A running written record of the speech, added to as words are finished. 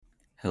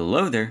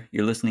Hello there.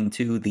 You're listening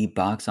to the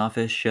Box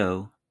Office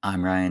Show.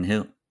 I'm Ryan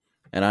Hill.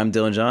 And I'm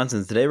Dylan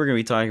Johnson. Today we're going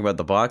to be talking about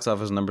the box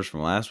office numbers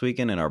from last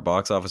weekend and our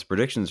box office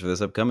predictions for this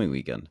upcoming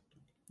weekend.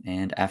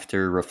 And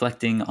after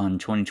reflecting on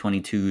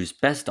 2022's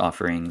best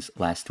offerings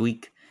last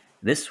week,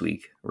 this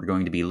week we're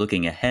going to be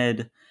looking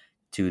ahead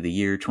to the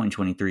year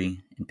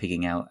 2023 and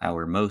picking out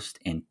our most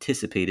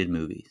anticipated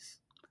movies.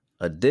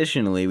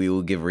 Additionally, we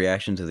will give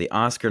reaction to the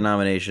Oscar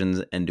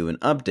nominations and do an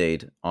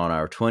update on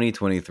our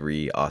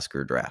 2023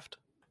 Oscar draft.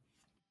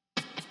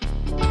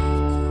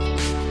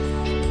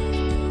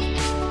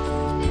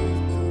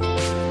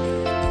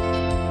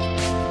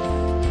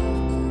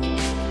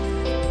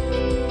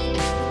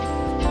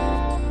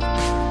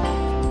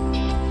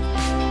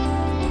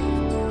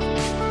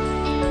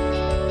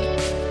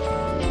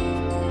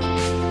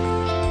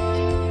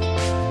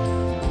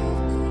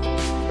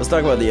 Let's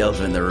talk about the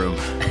elephant in the room.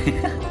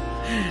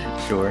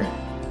 Sure.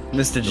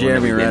 Mr.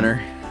 Jeremy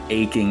Renner.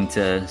 Aching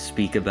to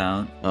speak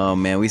about. Oh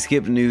man, we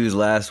skipped news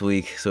last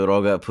week, so it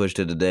all got pushed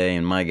to today,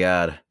 and my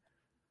god.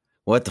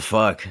 What the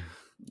fuck?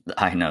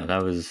 I know,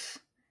 that was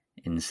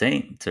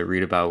insane to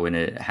read about when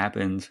it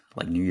happened,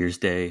 like New Year's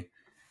Day.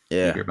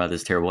 Yeah. You hear about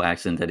this terrible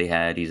accident that he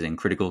had. He's in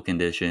critical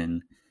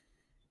condition.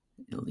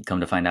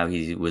 Come to find out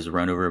he was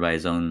run over by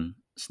his own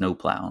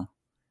snowplow.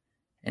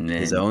 And then,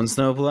 his own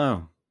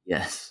snowplow?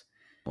 Yes.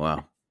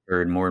 Wow.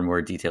 Heard more and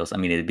more details. I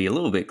mean, it'd be a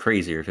little bit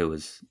crazier if it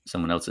was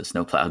someone else's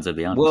snowplows, to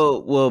be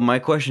honest. Well, my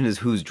question is,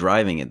 who's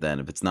driving it then,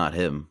 if it's not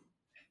him?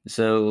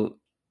 So,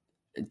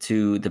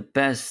 to the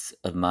best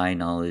of my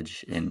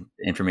knowledge and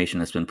information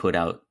that's been put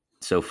out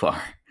so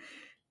far,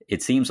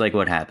 it seems like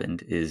what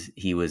happened is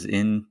he was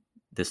in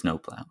the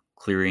snowplow,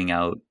 clearing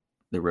out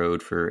the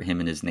road for him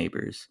and his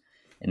neighbors.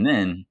 And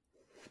then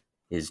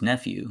his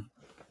nephew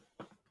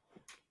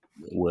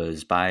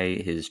was by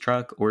his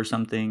truck or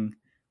something,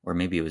 or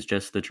maybe it was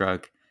just the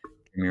truck.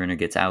 Renner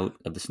gets out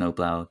of the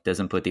snowplow,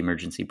 doesn't put the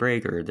emergency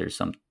brake, or there's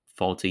some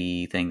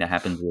faulty thing that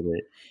happens with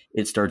it.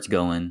 It starts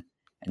going,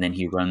 and then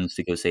he runs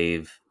to go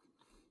save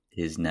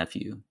his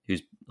nephew,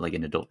 who's like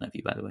an adult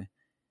nephew, by the way.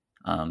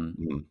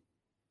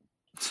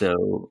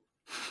 So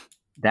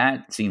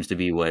that seems to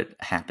be what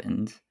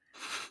happened.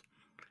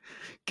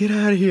 Get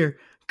out of here.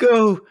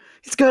 Go.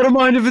 It's got a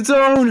mind of its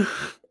own.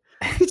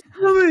 It's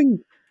coming.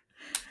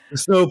 The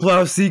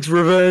snowplow seeks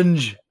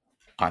revenge.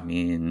 I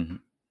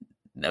mean,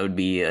 that would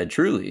be a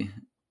truly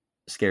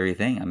scary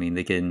thing. I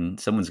mean,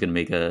 someone's going to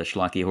make a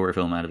schlocky horror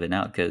film out of it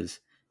now,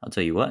 because I'll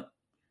tell you what,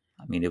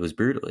 I mean, it was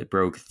brutal. It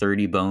broke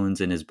 30 bones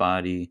in his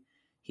body.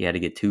 He had to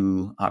get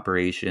 2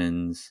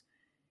 operations,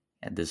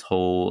 had this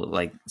whole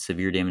like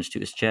severe damage to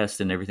his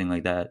chest and everything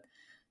like that.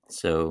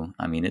 So,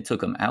 I mean, it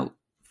took him out.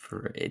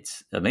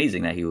 It's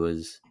amazing that he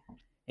was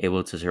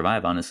able to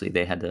survive. Honestly,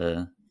 they had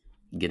to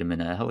get him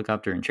in a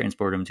helicopter and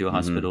transport him to a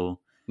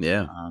hospital.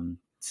 Yeah.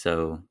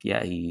 So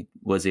yeah, he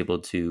was able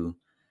to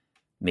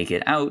make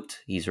it out.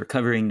 He's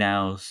recovering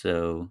now,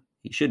 so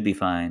he should be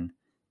fine.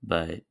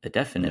 But a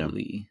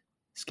definitely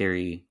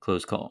scary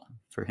close call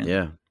for him.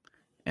 Yeah.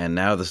 And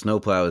now the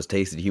snowplow has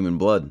tasted human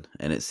blood,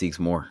 and it seeks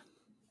more.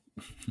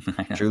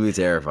 Truly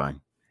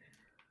terrifying.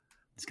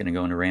 It's going to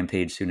go on a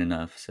rampage soon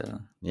enough.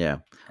 So yeah.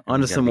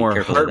 On to some more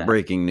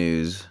heartbreaking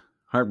news.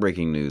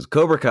 Heartbreaking news.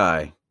 Cobra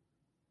Kai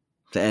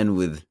to end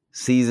with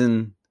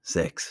season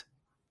 6.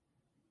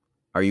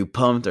 Are you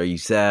pumped? Are you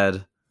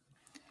sad?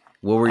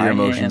 What were your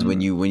emotions when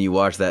you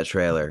watched that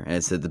trailer and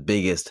it said the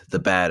biggest, the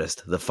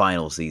baddest, the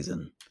final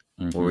season?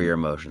 Mm-hmm. What were your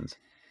emotions?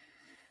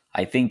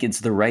 I think it's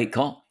the right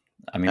call.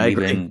 I mean, we've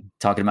been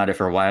talking about it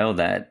for a while,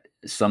 that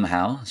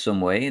somehow, some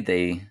way,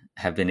 they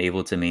have been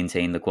able to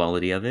maintain the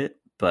quality of it,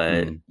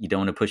 but you don't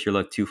want to push your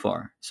luck too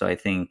far. So I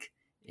think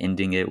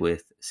ending it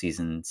with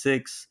season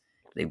 6,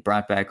 they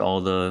brought back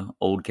all the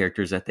old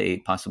characters that they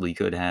possibly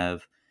could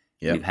have.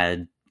 Yep. We've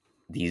had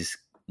these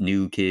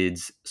new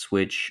kids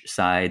switch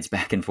sides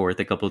back and forth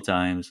a couple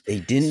times. They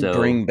didn't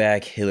bring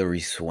back Hilary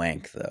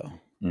Swank, though.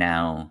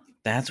 Now,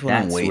 that's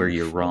I'm waiting where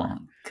you're for.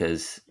 wrong,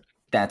 because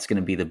that's going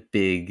to be the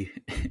big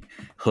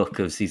hook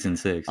of season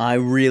 6. I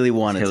really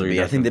want it to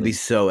be. I think that'd be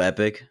so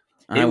epic.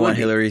 I want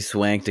Hilary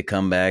Swank to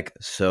come back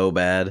so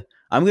bad.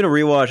 I'm going to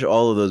rewatch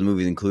all of those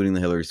movies, including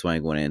the Hilary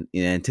Swank one, in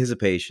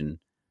anticipation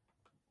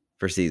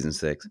for season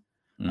 6.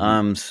 Mm-hmm.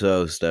 I'm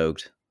so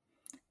stoked.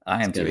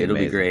 I am too. It'll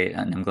be great.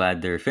 And I'm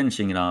glad they're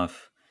finishing it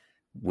off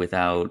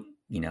without,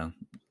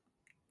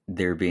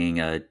 there being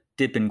a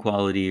dip in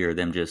quality or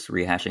them just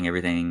rehashing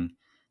everything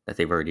that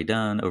they've already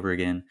done over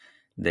again.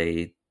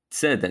 They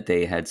said that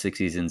they had 6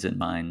 seasons in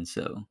mind,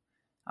 so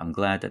I'm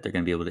glad that they're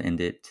going to be able to end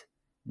it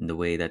in the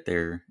way that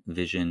their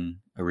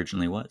vision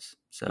originally was.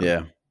 So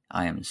yeah,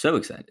 I am so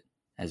excited.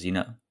 As you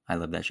know, I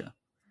love that show.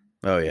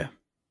 Oh yeah,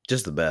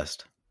 just the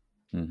best.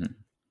 Mm-hmm.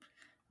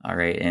 All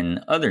right,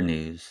 in other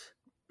news,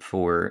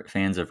 for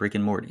fans of Rick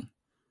and Morty,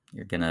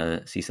 you're going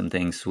to see some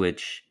things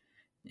switch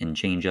and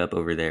change up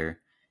over there.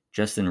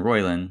 Justin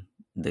Roiland,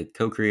 the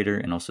co-creator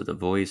and also the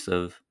voice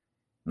of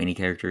many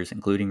characters,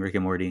 including Rick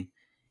and Morty,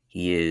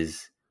 he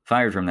is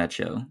fired from that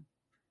show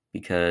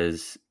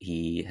because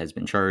he has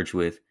been charged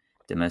with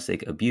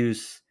domestic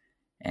abuse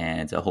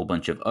and a whole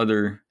bunch of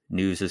other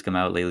news has come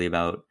out lately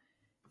about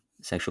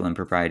sexual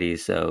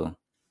improprieties. So,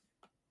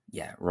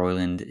 yeah,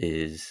 Roiland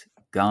is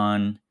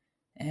gone,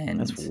 and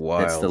That's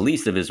wild. That's the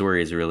least of his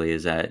worries, really,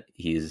 is that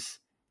he's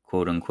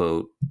quote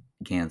unquote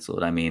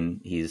canceled. I mean,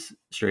 he's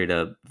straight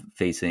up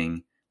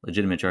facing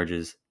legitimate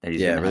charges that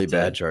he's really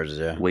bad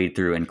charges, wade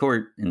through in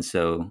court, and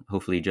so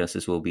hopefully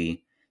justice will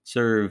be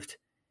served,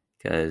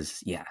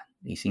 because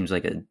he seems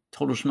like a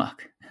total schmuck.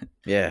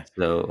 Yeah.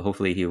 So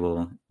hopefully he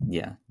will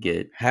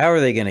get. How are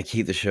they going to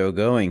keep the show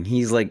going?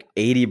 He's like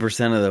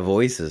 80% of the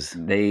voices.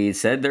 They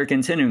said they're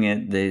continuing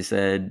it. They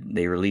said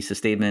they released a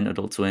statement,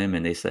 Adult Swim,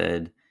 and they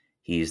said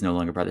he's no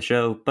longer part of the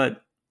show,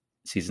 but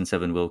season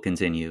 7 will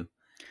continue.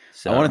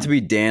 So I want it to be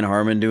Dan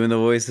Harmon doing the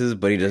voices,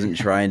 but he doesn't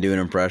try and do an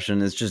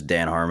impression. It's just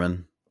Dan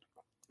Harmon.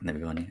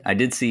 That'd be funny. I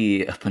did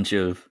see a bunch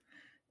of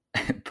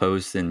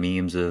posts and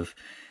memes of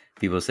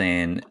people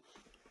saying,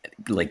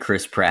 like,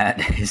 Chris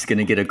Pratt is going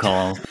to get a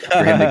call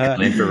for him to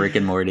come in for Rick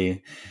and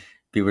Morty.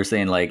 People were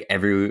saying, like,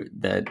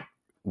 that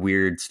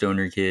weird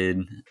stoner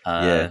kid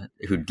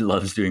who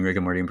loves doing Rick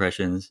and Morty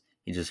impressions,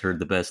 he just heard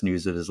the best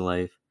news of his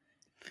life,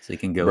 so he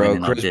can go in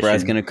and Chris audition.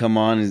 Pratt's going to come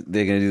on.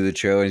 They're going to do the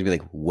show, and he's going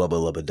to be like,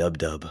 wubba lubba dub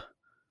dub.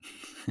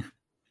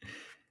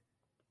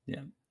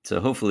 Yeah.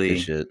 So hopefully good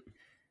shit.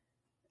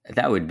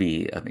 That would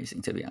be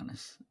amazing, to be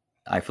honest.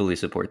 I fully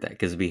support that,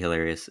 because it'd be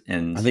hilarious.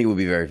 And I think it would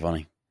be very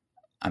funny.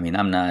 I mean,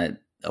 I'm not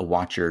a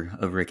watcher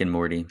of Rick and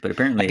Morty, but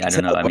apparently, I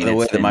don't know. I mean, the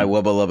way that my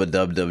wubba lubba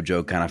dub dub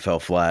joke kind of fell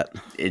flat.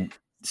 It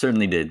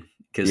certainly did,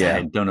 because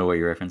I don't know what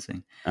you're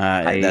referencing.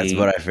 That's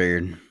what I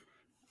figured.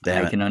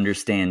 I can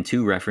understand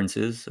 2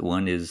 references.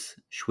 One is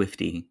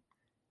Swifty,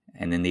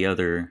 and then the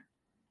other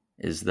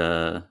is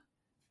the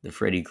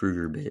Freddy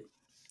Krueger bit.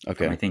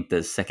 Okay. From, I think,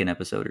 the 2nd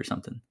episode or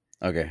something.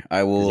 Okay.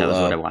 I will. That was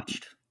what I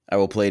watched. I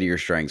will play to your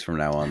strengths from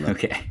now on, then.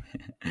 Okay.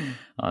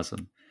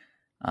 Awesome.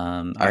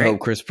 I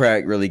hope Chris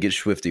Pratt really gets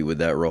swifty with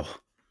that role.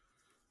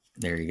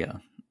 There you go.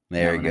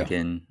 There you go. I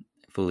can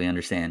fully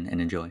understand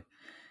and enjoy.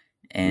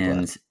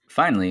 And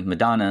finally,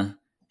 Madonna,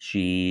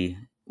 she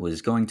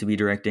was going to be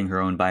directing her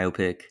own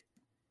biopic.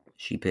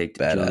 She picked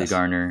Julia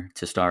Garner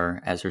to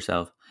star as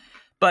herself,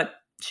 but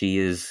she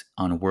is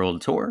on a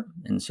world tour,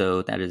 and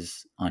so that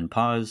is on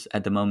pause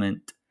at the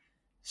moment.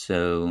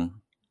 So,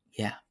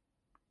 yeah,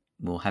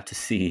 we'll have to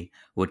see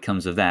what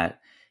comes of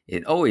that.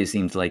 It always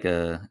seems like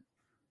a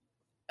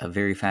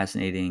very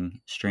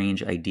fascinating,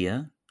 strange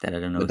idea that I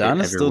don't know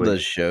Madonna if it ever still would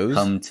does shows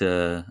come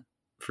to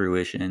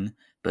fruition.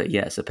 But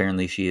yes,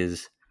 apparently she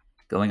is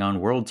going on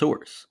world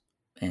tours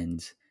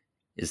and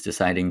is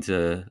deciding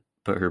to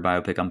put her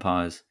biopic on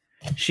pause.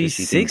 She's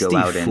so she 64.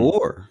 Can go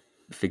out and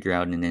figure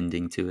out an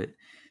ending to it.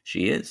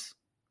 She is.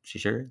 She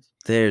sure is.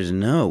 There's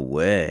no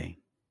way.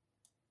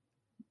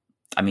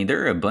 I mean,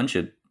 there are a bunch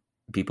of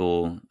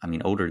people, I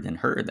mean, older than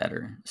her that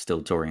are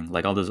still touring.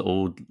 Like all those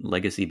old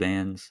legacy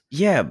bands.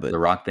 Yeah, but the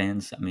rock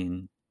bands. I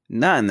mean,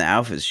 not in the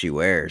outfits she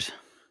wears.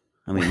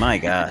 I mean, my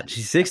God,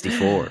 she's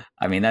 64.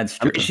 I mean, that's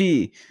true. I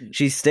mean,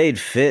 she stayed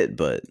fit,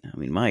 but I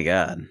mean, my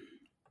God.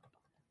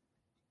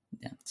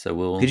 Yeah.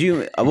 So could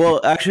you? Well,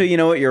 actually, you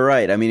know what? You're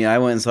right. I mean, I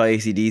went and saw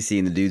AC/DC,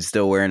 and the dude's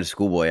still wearing a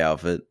schoolboy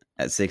outfit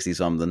at 60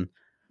 something.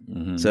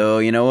 Mm-hmm. So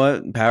you know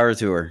what? Power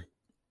to her.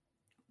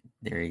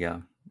 There you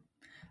go.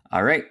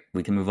 All right,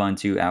 we can move on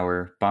to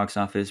our box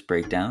office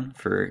breakdown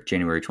for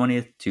January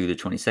 20th to the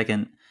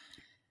 22nd.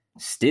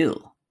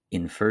 Still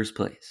in first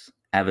place,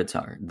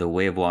 Avatar: The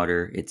Way of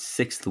Water. Its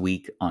 6th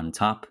week on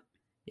top.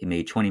 It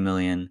made $20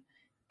 million,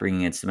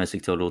 bringing its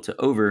domestic total to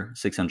over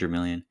 $600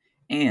 million,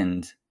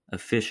 and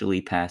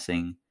officially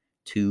passing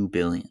 $2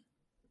 billion.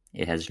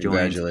 It has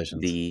joined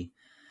the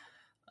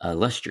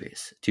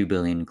illustrious $2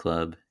 billion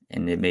club,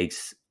 and it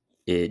makes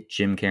it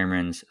Jim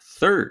Cameron's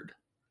 3rd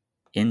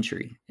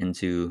entry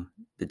into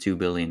the $2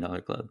 billion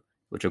club,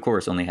 which of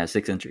course only has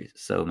 6 entries.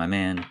 So my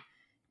man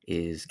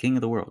is king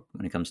of the world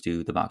when it comes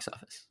to the box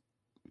office.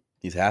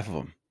 He's half of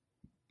them,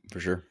 for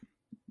sure.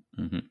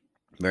 Mm-hmm.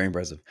 Very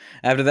impressive.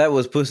 After that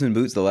was Puss in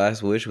Boots: The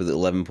Last Wish with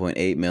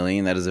 $11.8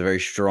 million. That is a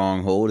very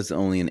strong hold. It's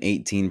only an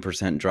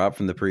 18% drop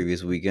from the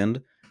previous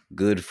weekend.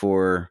 Good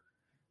for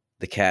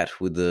the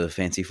cat with the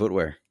fancy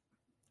footwear.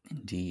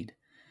 Indeed.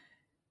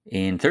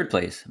 In 3rd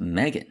place,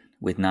 Megan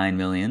with $9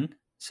 million.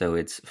 So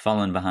it's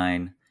fallen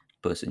behind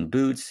Puss in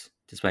Boots,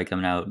 despite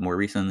coming out more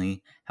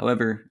recently.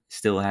 However,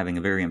 still having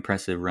a very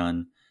impressive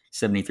run,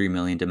 $73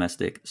 million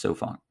domestic so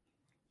far.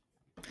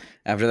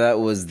 After that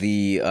was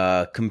the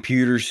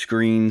computer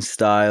screen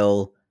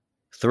style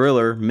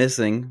thriller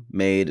Missing,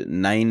 made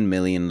 $9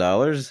 million.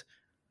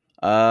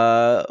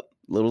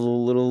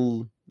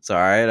 Little, it's all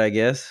right, I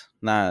guess.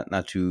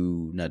 Not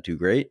too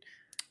great.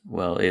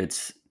 Well,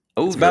 it's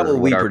over about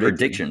what our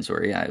predictions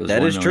were. Yeah, it was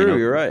that is true.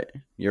 You're right.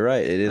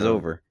 It is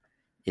over.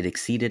 It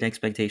exceeded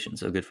expectations,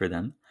 so good for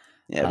them.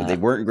 Yeah, but they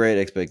weren't great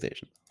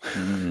expectations.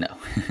 No.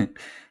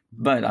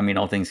 But, I mean,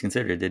 all things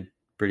considered, it did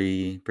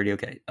pretty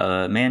okay.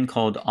 Man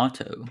Called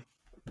Otto,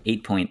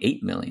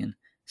 $8.8 million.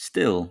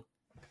 Still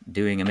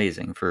doing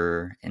amazing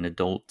for an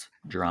adult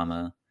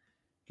drama.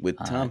 With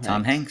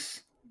Tom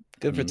Hanks.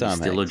 Good for Tom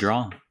Hanks. Still a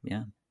draw,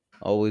 yeah.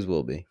 Always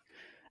will be.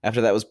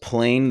 After that was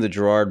Plane, the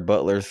Gerard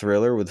Butler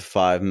thriller with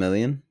 $5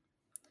 million.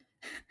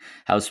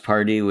 House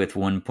Party with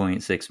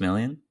 1.6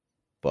 million.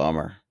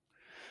 Bummer.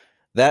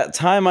 That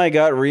Time I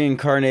Got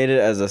Reincarnated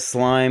as a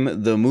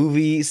Slime, the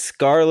movie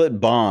Scarlet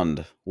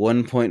Bond,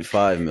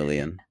 1.5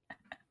 million.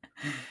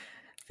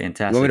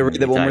 Fantastic. You want me to read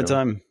that one more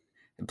time?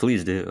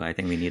 Please do. I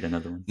think we need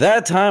another one.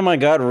 That Time I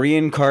Got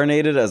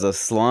Reincarnated as a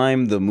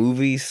Slime, the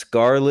movie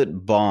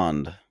Scarlet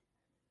Bond.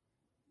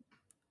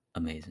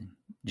 Amazing.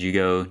 Did you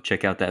go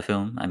check out that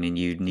film? I mean,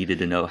 you needed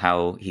to know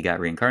how he got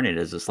reincarnated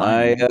as a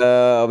slime.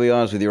 I'll be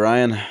honest with you,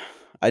 Ryan.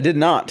 I did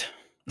not.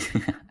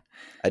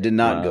 I did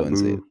not go and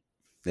see it.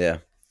 Yeah.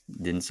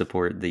 Didn't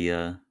support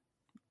the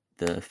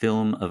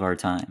film of our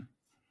time.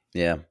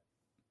 Yeah.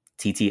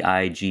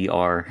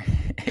 TTIGRASTMSP.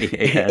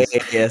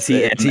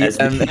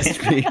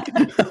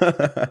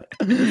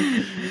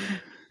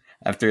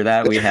 After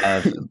that, we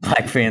have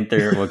Black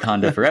Panther: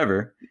 Wakanda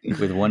Forever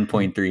with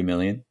 1.3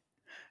 million.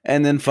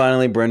 And then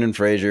finally, Brendan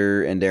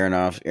Fraser and Darren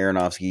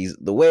Aronofsky's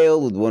The Whale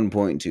with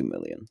 1.2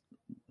 million.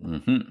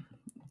 Mm-hmm.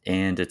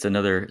 And it's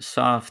another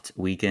soft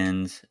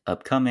weekend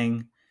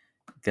upcoming.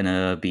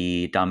 Gonna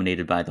be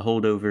dominated by The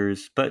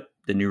Holdovers, but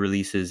the new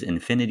releases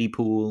Infinity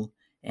Pool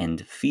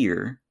and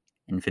Fear.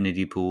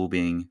 Infinity Pool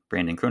being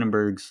Brandon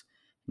Cronenberg's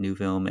new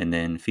film, and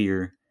then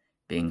Fear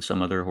being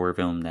some other horror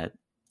film that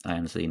I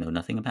honestly know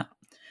nothing about.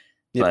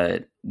 Yep.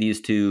 But these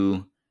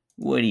two,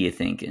 what are you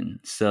thinking?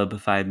 Sub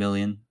 5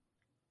 million?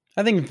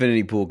 I think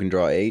Infinity Pool can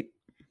draw 8.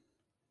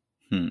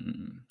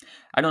 I'm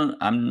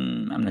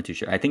not too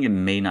sure. I think it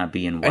may not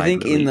be in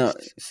wide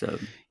release,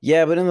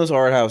 yeah, but in those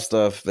art house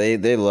stuff,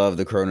 they love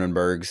the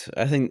Cronenbergs.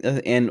 I think,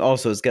 and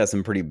also it's got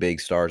some pretty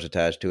big stars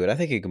attached to it. I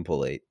think it can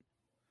pull 8.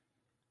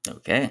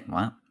 Okay,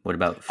 wow. What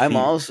about Fear? I'm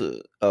also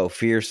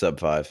Fear sub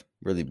 5,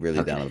 really down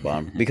at the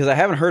bottom because I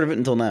haven't heard of it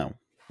until now.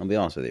 I'll be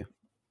honest with you.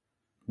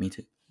 Me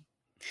too.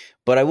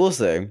 But I will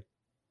say,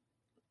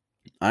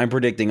 I'm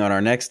predicting on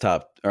our next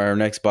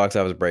box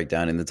office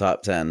breakdown in the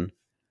top 10.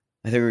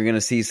 I think we're going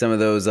to see some of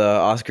those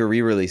Oscar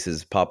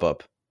re-releases pop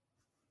up.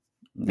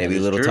 Maybe a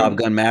little true. Top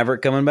Gun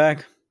Maverick coming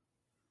back.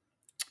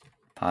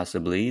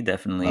 Possibly,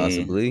 definitely.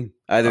 Possibly.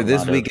 Either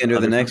this weekend or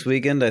the next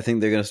weekend, I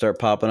think they're going to start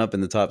popping up in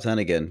the top 10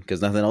 again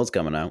because nothing else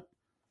coming out.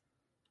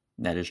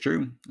 That is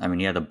true. I mean,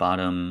 yeah, the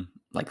bottom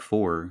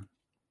 4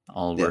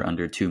 all were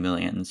under 2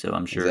 million, so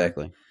I'm sure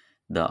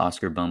the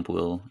Oscar bump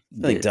will.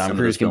 I think Tom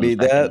Cruise can beat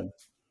that.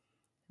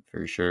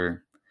 For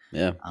sure.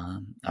 Yeah.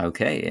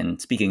 Okay,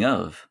 and speaking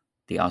of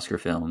the Oscar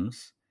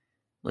films,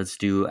 let's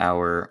do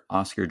our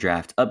Oscar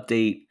draft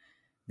update.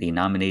 The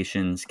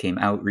nominations came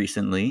out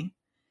recently,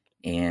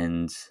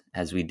 and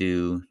as we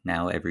do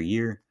now every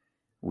year,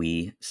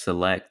 we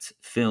select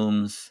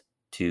films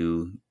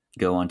to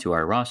go onto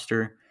our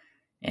roster,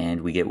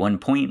 and we get 1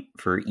 point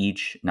for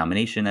each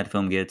nomination that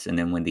film gets, and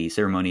then when the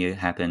ceremony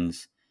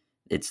happens,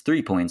 it's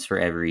 3 points for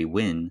every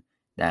win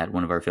that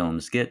one of our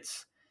films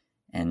gets.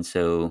 And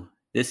so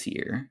this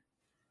year,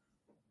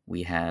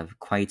 we have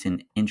quite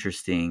an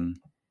interesting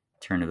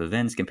turn of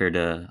events compared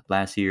to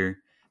last year.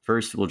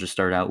 First, we'll just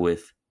start out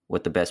with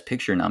what the Best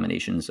Picture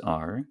nominations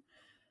are.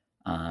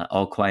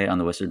 All Quiet on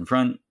the Western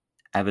Front,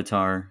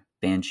 Avatar,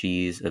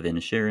 Banshees of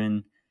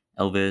Inisherin,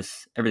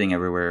 Elvis, Everything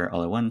Everywhere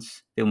All at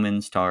Once,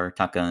 Fabelmans, Tar,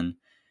 Top Gun,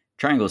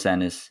 Triangle of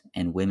Sadness,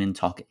 and Women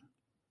Talking.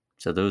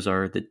 So those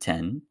are the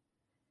 10.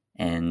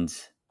 And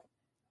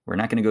we're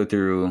not going to go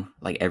through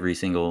every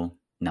single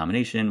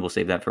nomination. We'll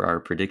save that for our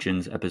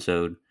predictions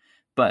episode.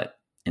 But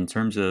in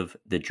terms of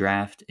the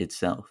draft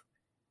itself,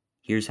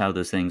 here's how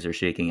those things are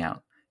shaking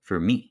out. For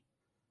me,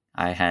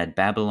 I had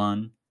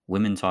Babylon,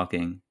 Women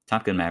Talking,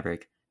 Top Gun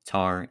Maverick,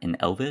 Tar, and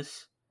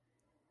Elvis.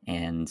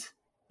 And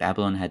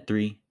Babylon had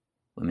 3,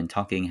 Women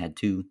Talking had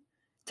 2,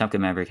 Top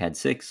Gun Maverick had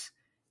 6,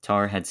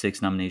 Tar had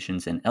 6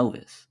 nominations, and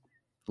Elvis,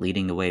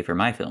 leading the way for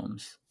my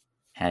films,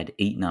 had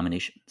 8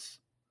 nominations.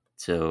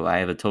 So I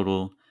have a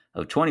total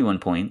of 21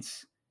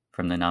 points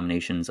from the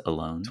nominations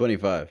alone.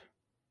 25.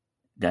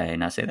 Did I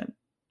not say that?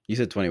 You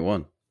said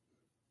 21.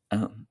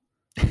 Oh.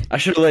 I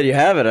should have let you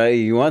have it.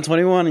 You want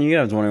 21 and you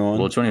have 21.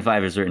 Well,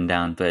 25 is written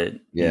down, but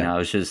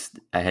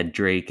I had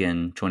Drake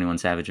and 21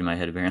 Savage in my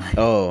head apparently.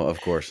 Oh, of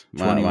course.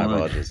 My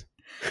apologies.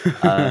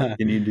 Can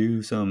you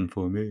do something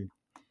for me?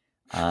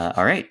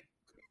 All right.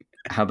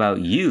 How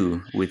about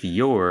you with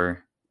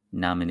your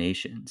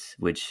nominations,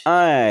 which was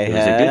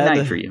a good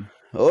night for you?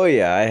 Oh,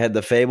 yeah. I had The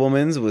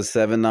Fabelmans with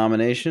 7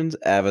 nominations,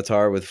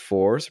 Avatar with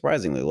 4,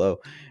 surprisingly low.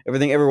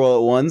 Everything Everywhere All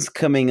at Once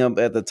coming up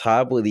at the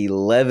top with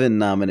 11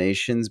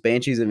 nominations,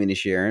 Banshees of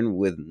Inisherin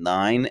with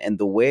 9, and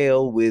The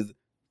Whale with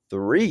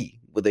 3,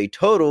 with a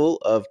total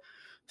of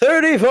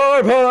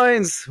 34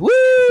 points.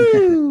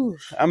 Woo!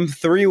 I'm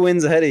 3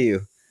 wins ahead of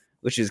you,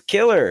 which is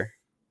killer.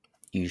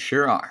 You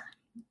sure are.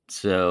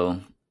 So,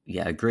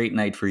 yeah, a great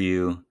night for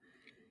you.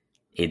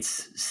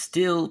 It's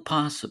still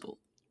possible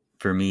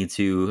for me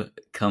to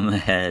come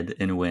ahead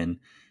and win,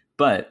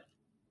 but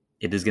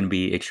it is going to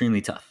be extremely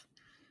tough.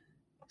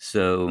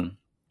 So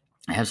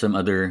I have some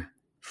other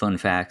fun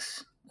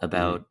facts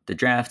about the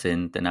draft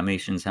and the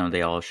nominations, how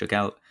they all shook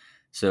out.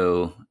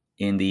 So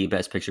in the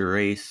Best Picture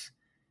race,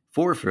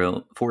 four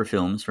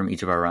films from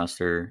each of our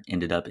roster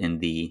ended up in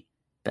the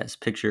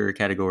Best Picture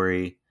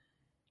category.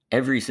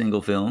 Every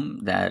single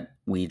film that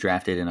we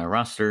drafted in our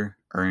roster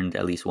earned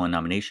at least one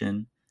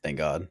nomination. Thank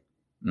God.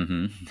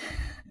 Mm-hmm.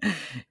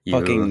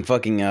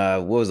 Fucking.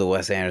 What was the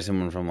Wes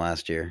Anderson one from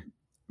last year?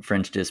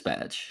 French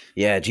Dispatch.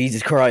 Yeah,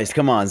 Jesus Christ!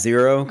 Come on,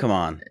 0. Come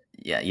on.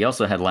 Yeah, you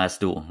also had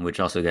Last Duel, which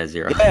also got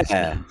 0.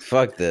 Yeah,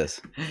 fuck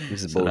this.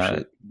 This is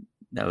bullshit.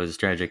 That was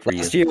tragic for you.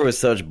 Last year was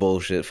such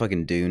bullshit.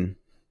 Fucking Dune.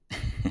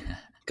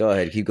 Go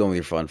ahead, keep going with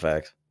your fun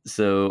fact.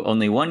 So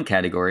only one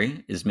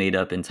category is made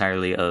up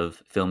entirely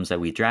of films that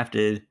we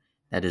drafted.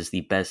 That is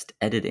the Best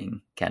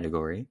Editing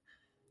category.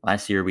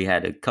 Last year we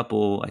had a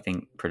couple, I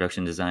think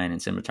production design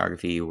and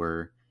cinematography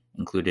were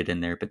included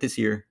in there. But this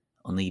year,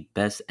 only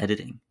Best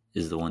Editing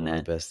is the one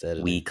that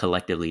we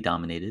collectively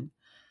dominated.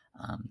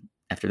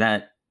 After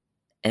that,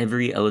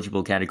 every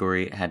eligible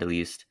category had at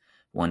least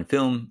one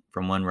film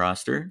from one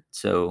roster.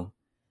 So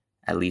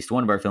at least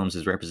one of our films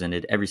is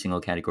represented every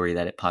single category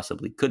that it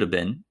possibly could have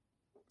been.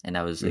 And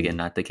that was, again,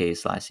 not the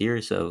case last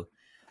year. So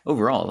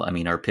overall, I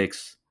mean, our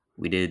picks,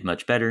 we did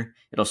much better.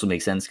 It also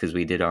makes sense because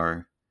we did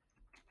our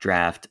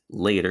draft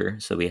later.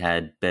 So we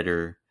had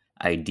better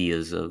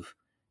ideas of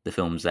the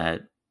films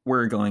that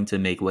were going to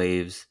make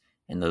waves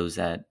and those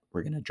that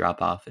were going to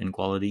drop off in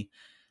quality.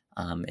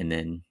 And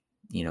then,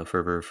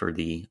 fervor for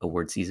the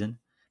award season.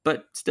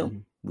 But still,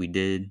 we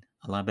did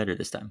a lot better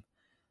this time.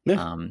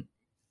 Yeah.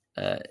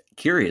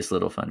 Curious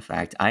little fun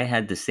fact. I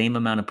had the same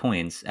amount of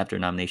points after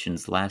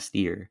nominations last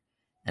year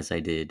as I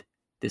did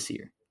this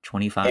year.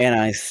 25. And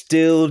I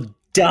still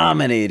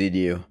dominated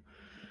you.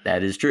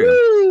 That is true.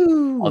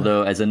 Woo!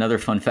 Although, as another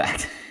fun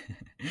fact,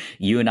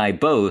 you and I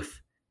both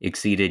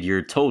exceeded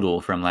your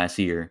total from last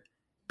year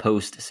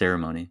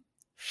post-ceremony.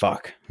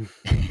 Fuck.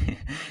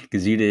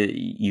 Because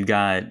you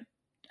got,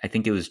 I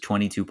think it was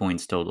 22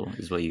 points total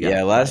is what you got.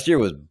 Yeah, last year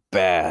was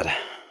bad.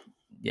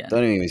 Yeah.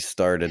 Don't even get me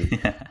started.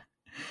 Yeah.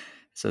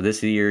 So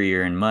this year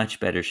you're in much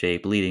better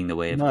shape, leading the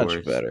way, of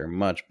course.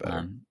 Much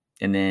better.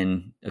 And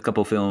then a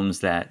couple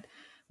films that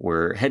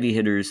were heavy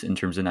hitters in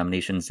terms of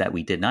nominations that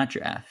we did not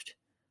draft.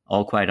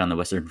 All Quiet on the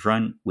Western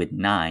Front with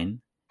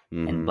 9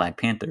 and Black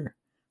Panther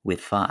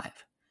with 5.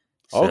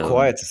 All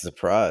Quiet's a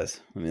surprise.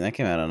 I mean, that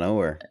came out of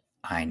nowhere.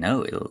 I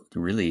know. It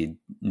really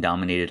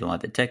dominated a lot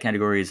of the tech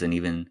categories and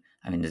even,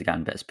 it got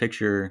in Best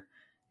Picture.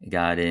 It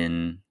got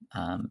in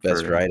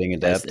Best Writing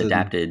Adapted. Best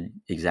Adapted,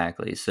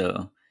 exactly.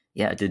 So,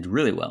 yeah, it did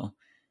really well.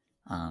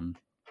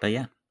 But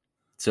yeah.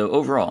 So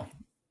overall,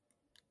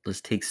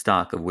 let's take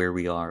stock of where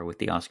we are with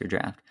the Oscar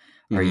draft.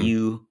 Are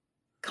you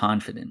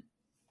confident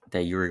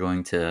that you are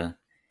going to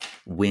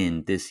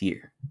win this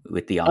year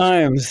with the Oscars? I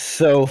am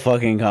so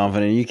fucking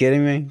confident. Are you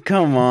kidding me?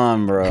 Come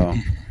on, bro.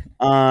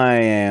 I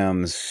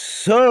am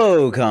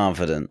so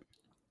confident.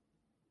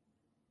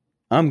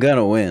 I'm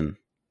gonna win.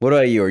 What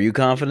about you? Are you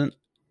confident?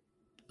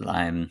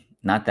 I'm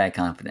not that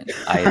confident.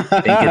 I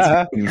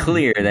think it's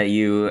clear that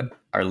you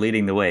are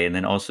leading the way, and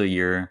then also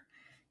you're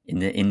in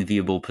the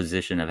enviable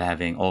position of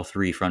having all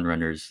 3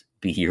 frontrunners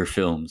be your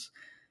films.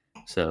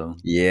 So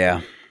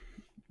yeah,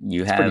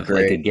 you have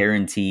like a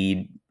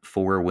guaranteed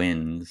 4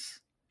 wins.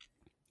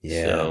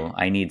 Yeah. So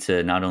I need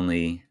to not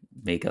only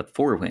make up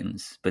 4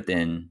 wins, but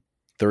then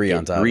 3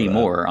 on top. 3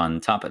 more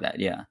on top of that.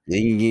 Yeah.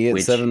 You can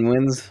get 7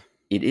 wins.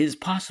 It is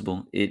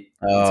possible. It's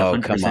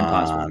 100%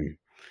 possible.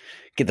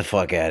 Get the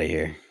fuck out of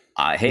here.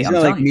 Hey, you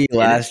sound like me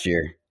last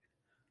year.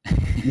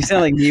 You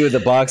sound like me with the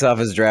box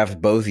office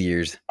draft both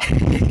years.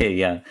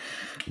 Yeah.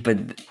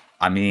 But,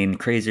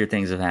 crazier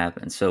things have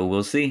happened. So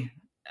we'll see.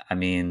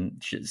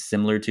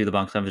 Similar to the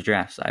box office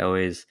drafts, I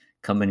always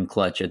come in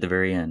clutch at the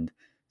very end.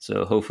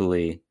 So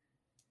hopefully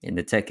in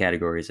the tech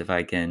categories, if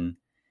I can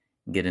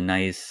get a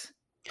nice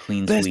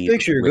clean Best sweep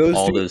Picture with goes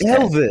all to those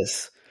Elvis.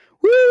 techs.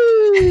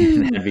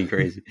 Woo! That'd be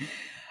crazy.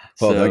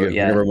 Well, thank you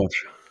very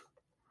much.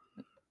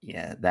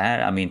 Yeah,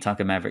 that, Top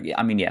Gun Maverick.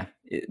 Yeah,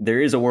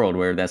 there is a world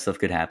where that stuff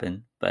could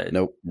happen, but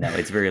nope. No,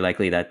 it's very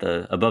likely that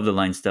the above the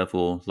line stuff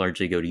will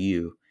largely go to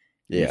you.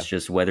 Yeah. It's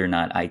just whether or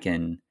not I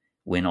can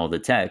win all the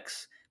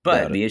techs.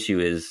 But the issue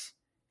is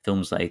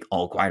films like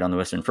All Quiet on the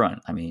Western Front.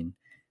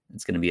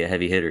 It's going to be a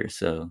heavy hitter.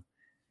 So,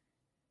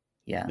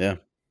 yeah. Yeah.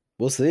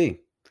 We'll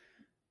see.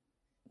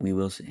 We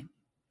will see.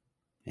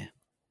 Yeah.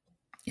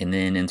 And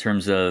then in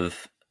terms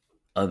of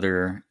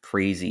other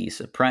crazy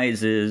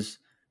surprises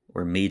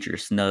or major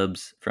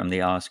snubs from the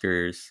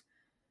Oscars,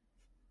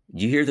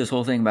 did you hear this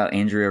whole thing about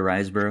Andrea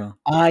Riseborough?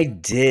 I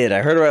did.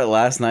 I heard about it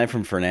last night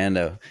from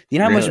Fernando. You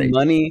know how much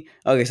money?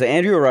 Okay, so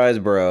Andrea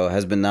Riseborough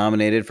has been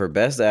nominated for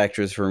Best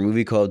Actress for a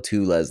movie called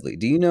To Leslie.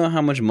 Do you know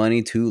how much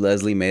money To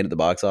Leslie made at the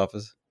box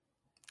office?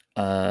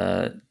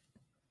 $2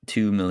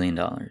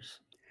 million.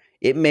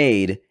 It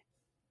made,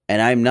 and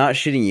I'm not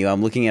shitting you,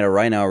 I'm looking at it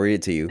right now, I'll read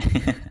it to you,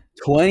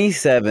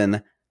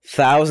 $27,000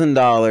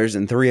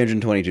 and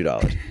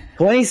 $322.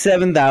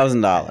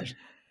 $27,000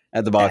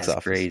 at the box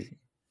office.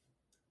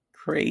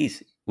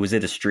 Crazy. Was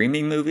it a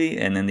streaming movie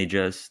and then they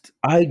just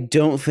I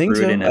don't think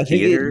threw it so. in a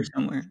theater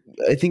somewhere?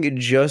 I think it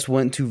just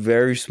went to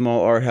very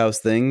small art house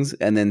things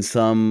and then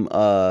some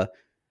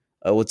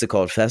what's it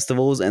called,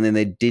 festivals, and then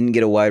they didn't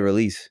get a wide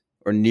release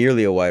or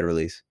nearly a wide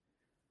release.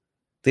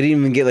 They didn't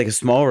even get like a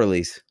small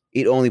release.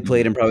 It only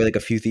played in probably like a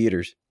few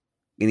theaters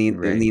in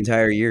the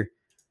entire year.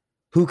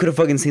 Who could have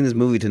fucking seen this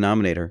movie to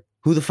nominate her?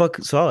 Who the fuck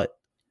saw it?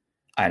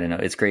 I don't know.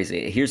 It's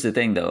crazy. Here's the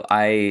thing, though.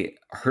 I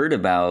heard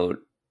about,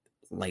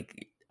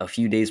 like, a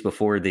few days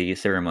before the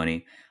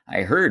ceremony,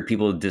 I heard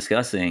people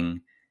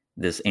discussing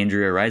this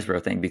Andrea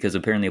Riseborough thing because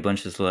apparently a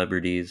bunch of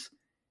celebrities,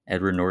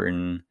 Edward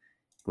Norton,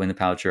 Gwyneth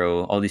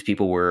Paltrow, all these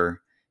people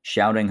were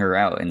shouting her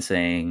out and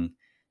saying,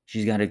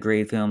 she's got a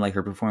great film. Like,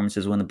 her performance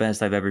is one of the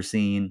best I've ever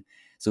seen.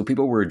 So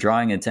people were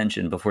drawing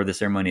attention before the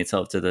ceremony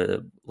itself to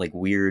the like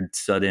weird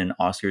sudden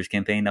Oscars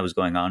campaign that was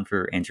going on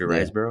for Andrea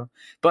Riseborough.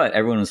 But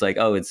everyone was like,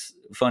 oh, it's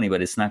funny,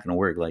 but it's not going to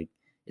work. Like,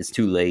 it's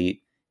too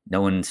late. No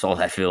one saw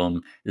that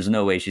film. There's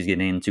no way she's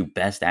getting into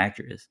Best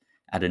Actress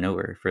out of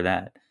nowhere for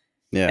that.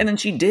 Yeah. And then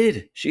she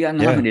did. She got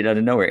nominated out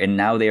of nowhere. And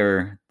now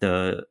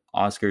the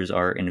Oscars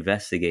are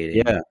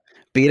investigating. Yeah.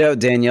 Beat out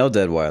Danielle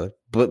Deadwyler.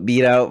 But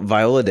beat out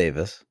Viola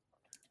Davis.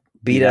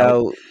 Beat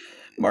out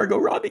Margot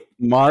Robbie.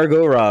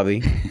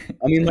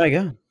 I mean, my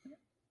God.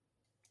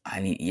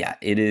 I mean, yeah,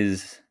 it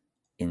is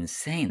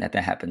insane that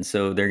happened.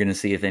 So they're going to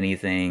see if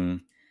anything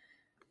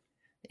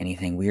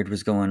weird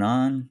was going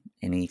on.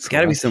 It's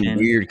got to be some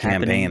weird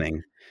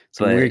campaigning.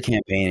 Weird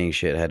campaigning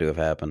shit had to have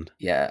happened.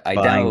 Yeah, I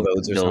doubt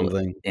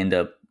they'll end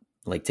up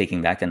like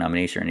taking back the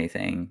nomination or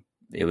anything.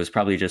 It was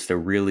probably just a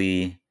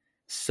really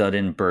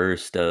sudden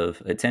burst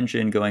of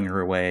attention going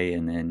her way,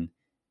 and then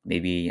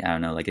maybe, I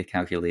don't know, like a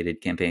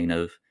calculated campaign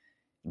of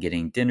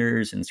getting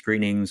dinners and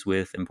screenings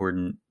with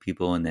important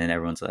people, and then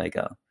everyone's like,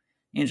 oh,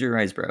 Andrea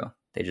Riseborough.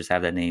 They just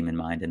have that name in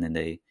mind, and then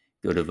they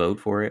go to vote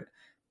for it.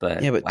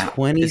 But wow,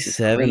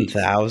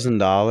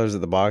 $27,000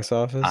 at the box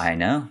office. I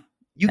know.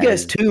 You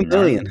guessed $2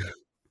 million.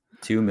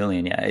 $2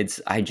 million. Yeah,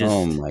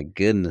 oh my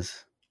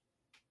goodness.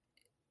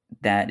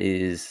 That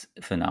is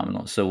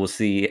phenomenal. So we'll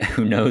see.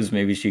 Who knows?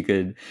 Maybe she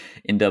could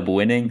end up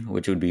winning,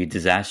 which would be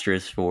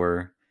disastrous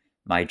for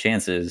my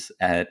chances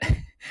at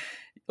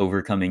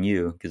overcoming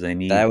you, because I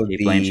need Cate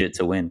Blanchett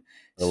to win.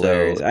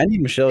 Hilarious. So I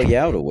need Michelle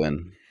Yeoh to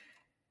win.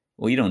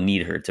 Well, you don't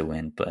need her to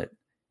win, but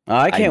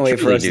I can't wait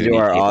for us to do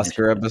our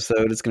Oscar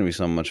episode. It's going to be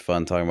so much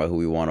fun talking about who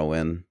we want to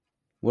win.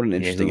 What an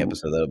interesting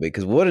episode that'll be,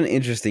 because what an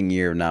interesting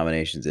year of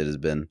nominations it has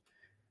been.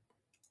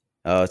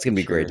 Oh, it's going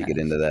to be great to get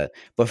into that.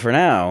 But for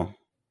now,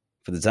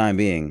 for the time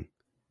being,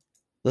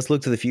 let's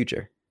look to the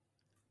future.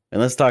 And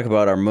let's talk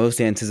about our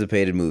most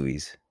anticipated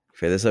movies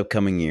for this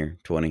upcoming year,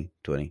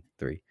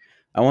 2023.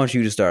 I want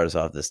you to start us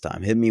off this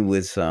time. Hit me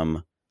with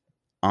some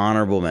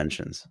honorable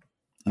mentions.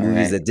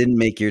 Movies that didn't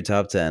make your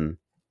top 10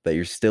 that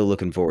you're still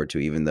looking forward to,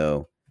 even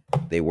though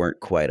they weren't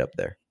quite up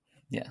there.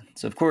 Yeah.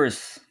 So, of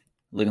course,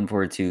 looking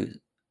forward to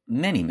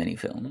many, many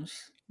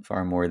films,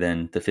 far more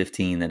than the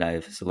 15 that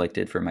I've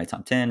selected for my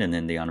top 10 and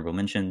then the honorable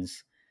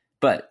mentions.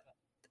 But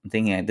I'm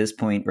thinking at this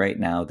point right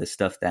now, the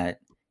stuff that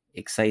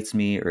excites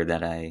me or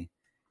that I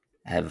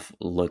have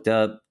looked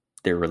up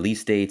their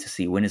release date to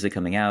see when is it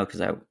coming out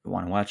because I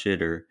want to watch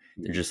it, or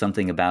there's just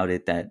something about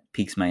it that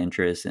piques my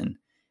interest and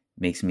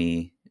makes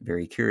me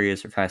very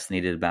curious or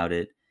fascinated about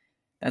it.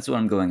 That's what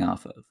I'm going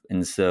off of.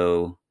 And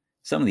so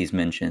some of these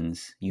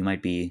mentions you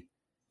might be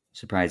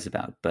surprised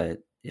about, but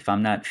if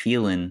I'm not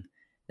feeling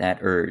that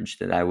urge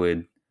that I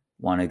would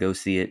want to go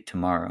see it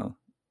tomorrow,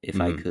 if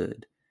I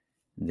could,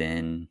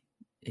 then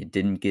it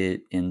didn't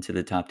get into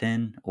the top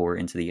 10 or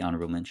into the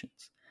honorable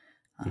mentions.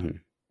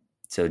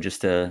 So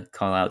just to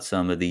call out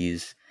some of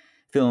these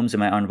films in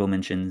my honorable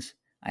mentions,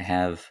 I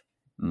have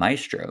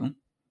Maestro,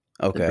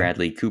 the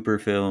Bradley Cooper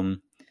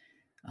film.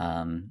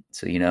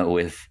 So,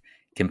 with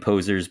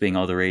composers being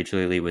all the rage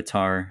lately with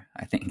Tar,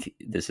 I think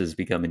this has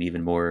become an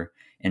even more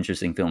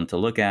interesting film to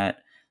look at.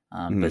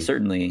 But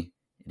certainly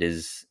it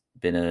has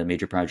been a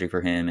major project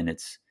for him, and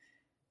it's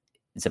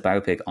a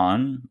biopic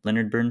on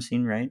Leonard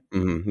Bernstein, right?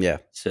 Yeah.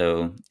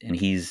 So, and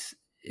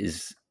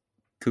is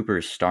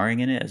Cooper starring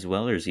in it as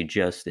well, or is he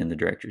just in the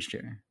director's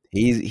chair?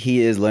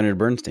 He is Leonard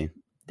Bernstein.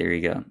 There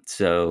you go.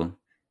 So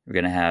we're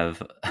going to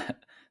have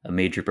a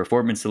major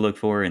performance to look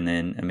for, and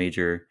then a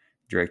major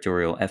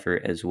directorial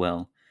effort as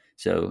well.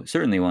 So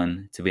certainly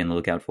one to be on the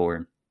lookout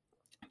for,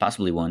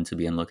 possibly one to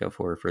be on the lookout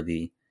for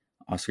the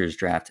Oscars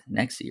draft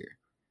next year.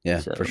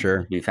 Yeah, so for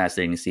sure. It'll be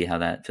fascinating to see how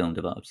that film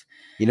develops.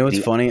 You know what's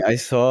funny? I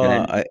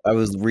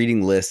was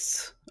reading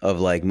lists of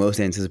like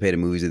most anticipated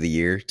movies of the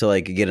year to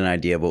like get an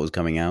idea of what was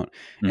coming out.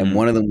 And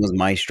one of them was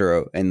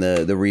Maestro. And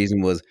the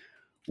reason was,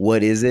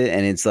 what is it?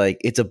 And it's like,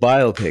 it's a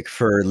biopic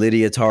for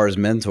Lydia Tarr's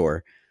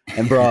mentor.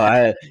 And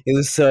bro, it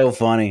was so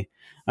funny.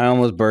 I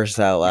almost burst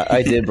out.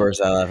 I did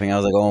burst out laughing. I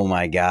was like, oh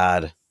my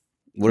God.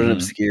 What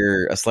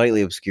a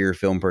slightly obscure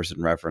film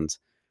person reference.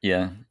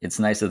 Yeah, it's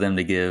nice of them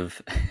to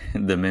give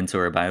the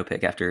mentor a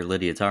biopic after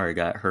Lydia Tarr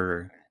got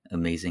her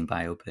amazing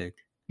biopic.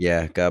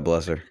 Yeah, God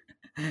bless her.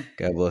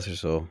 God bless her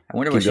soul. I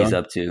wonder what she's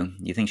up to.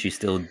 You think she's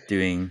still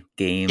doing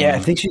game? Yeah, I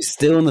think she's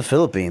still in the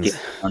Philippines.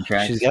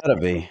 Contracts? She's got to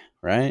be,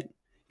 right?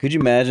 Could you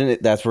imagine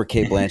that's where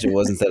Cate Blanchett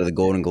was instead of the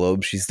Golden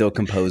Globe? She's still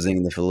composing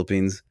in the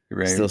Philippines,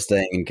 right? Still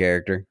staying in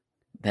character.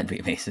 That'd be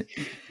amazing.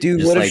 Dude,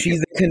 just what if she's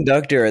the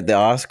conductor at the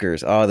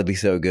Oscars? Oh, that'd be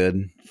so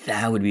good.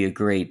 That would be a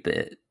great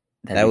bit.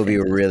 That would be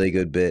a really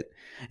good bit.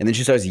 And then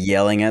she starts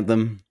yelling at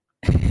them.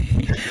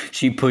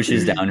 She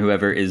pushes down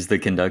whoever is the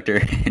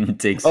conductor and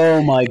takes.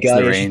 Oh my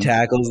God! She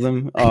tackles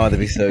them. Oh, that'd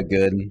be so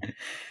good.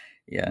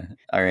 Yeah.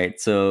 All right.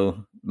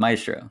 So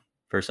Maestro,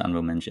 first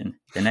honorable mention.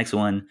 The next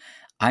one,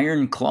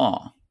 Iron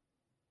Claw.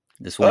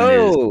 This one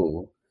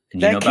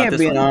is. That can't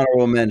be an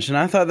honorable mention.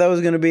 I thought that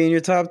was going to be in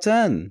your top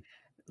 10.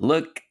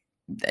 Look,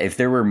 if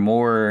there were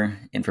more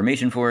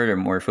information for it or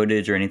more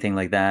footage or anything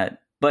like that,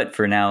 but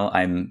for now,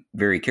 I'm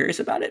very curious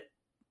about it.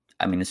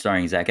 I mean, it's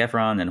starring Zac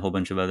Efron and a whole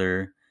bunch of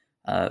other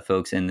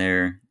folks in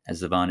there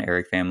as the Von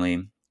Erich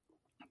family,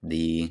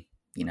 the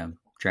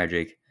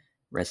tragic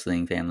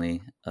wrestling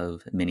family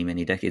of many,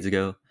 many decades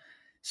ago.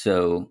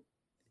 So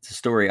it's a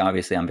story,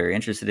 obviously, I'm very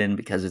interested in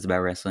because it's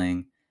about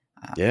wrestling.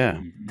 Yeah,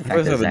 the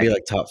fact that would be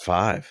like top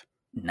 5.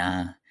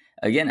 Nah.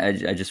 Again,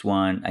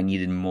 I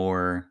needed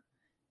more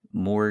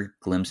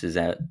glimpses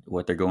at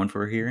what they're going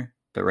for here.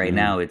 But right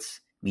now, it's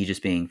me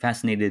just being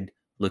fascinated,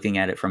 looking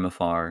at it from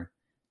afar.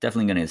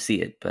 Definitely going to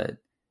see it, but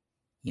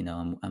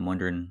I'm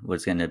wondering what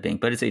it's going to be.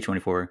 But it's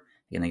A24.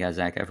 Again, they got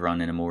Zac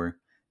Efron in a more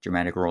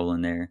dramatic role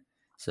in there,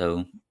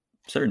 so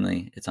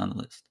certainly it's on the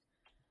list.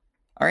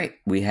 All right,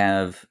 we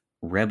have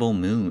Rebel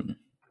Moon,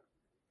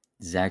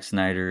 Zack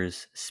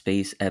Snyder's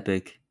space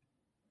epic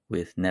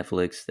with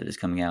Netflix that is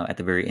coming out at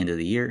the very end of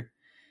the year.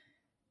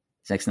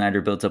 Zack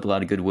Snyder built up a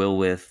lot of goodwill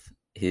with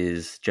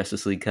his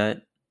Justice League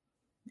cut,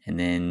 and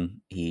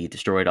then he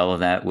destroyed all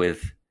of that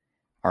with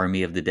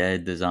Army of the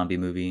Dead, the zombie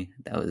movie.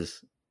 That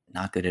was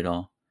not good at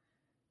all.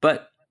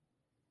 But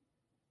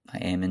I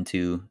am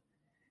into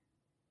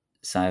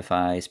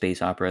sci-fi,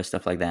 space opera,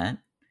 stuff like that.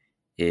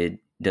 It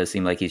does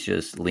seem like he's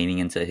just leaning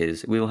into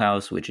his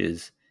wheelhouse, which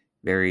is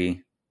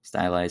very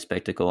stylized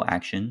spectacle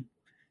action.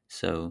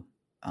 So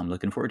I'm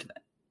looking forward to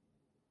that.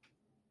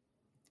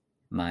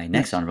 My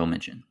next honorable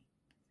mention,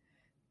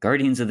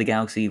 Guardians of the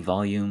Galaxy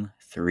Volume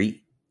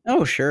 3.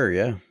 Oh, sure,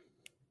 yeah.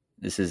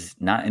 This is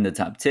not in the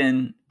top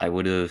 10. I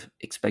would have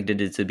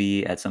expected it to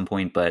be at some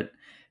point, but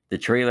the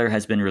trailer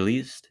has been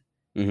released.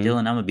 Mm-hmm. Dylan,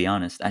 I'm going to be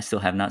honest, I still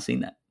have not seen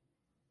that.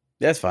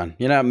 That's fine.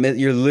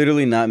 You're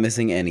literally not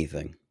missing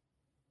anything.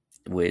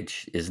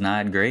 Which is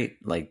not great.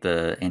 Like,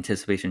 the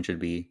anticipation should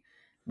be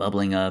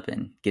bubbling up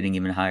and getting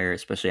even higher,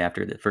 especially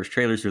after the first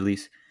trailer's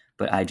release.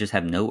 But I just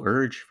have no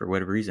urge for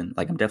whatever reason.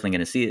 Like, I'm definitely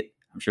going to see it.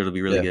 I'm sure it'll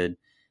be really good.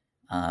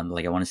 I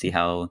want to see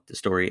how the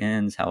story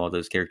ends, how all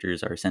those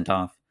characters are sent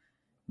off.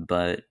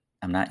 But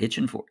I'm not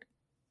itching for it.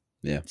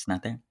 Yeah. It's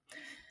not there.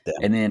 Yeah.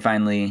 And then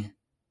finally,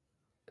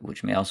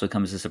 which may also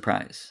come as a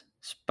surprise,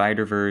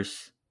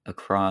 Spider-Verse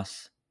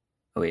Across.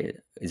 Oh, wait.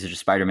 Is it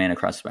just Spider-Man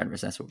Across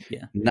Spider-Verse? That's what,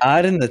 yeah.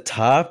 Not in the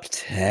top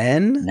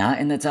 10? Not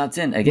in the top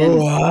 10. Again.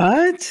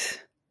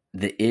 What?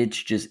 The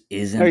itch just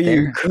isn't there. Are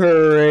you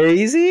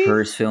crazy?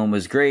 First film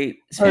was great.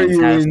 It's fantastic.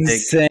 Are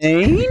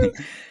you insane?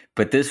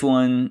 But this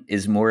one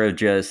is more of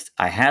just,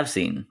 I have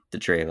seen the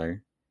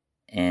trailer,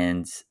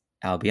 and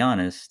I'll be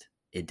honest,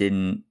 it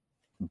didn't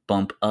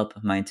bump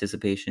up my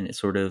anticipation. It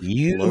sort of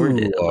lowered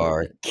it. You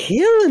are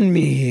killing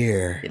me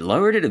here. It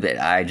lowered it a bit.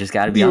 I just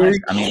got to be honest.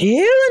 I mean,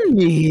 killing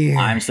me here.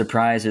 I'm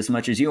surprised as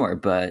much as you are,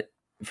 but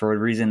for a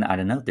reason, I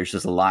don't know. There's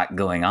just a lot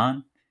going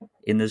on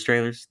in those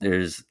trailers.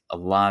 There's a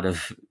lot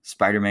of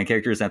Spider-Man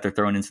characters that they're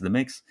throwing into the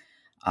mix.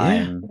 Yeah,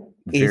 I'm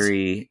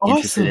very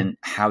interested in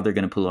how they're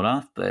going to pull it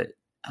off, but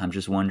I'm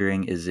just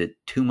wondering, is it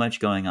too much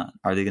going on?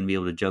 Are they going to be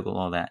able to juggle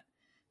all that?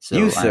 So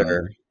you,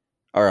 sir,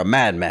 are a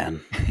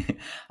madman.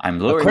 I'm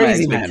lowering my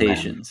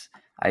expectations.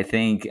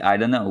 Madman. I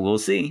don't know. We'll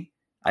see.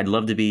 I'd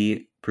love to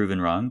be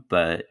proven wrong,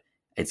 but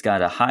it's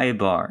got a high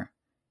bar,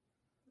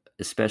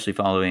 especially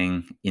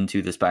following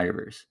Into the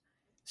Spider-Verse.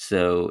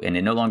 So, and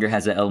it no longer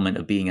has that element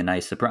of being a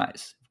nice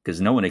surprise, because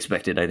no one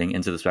expected, I think,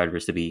 Into the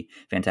Spider-Verse to be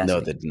fantastic.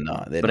 No, they did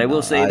not. But I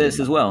will say this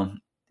as well.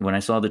 When I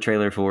saw the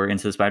trailer for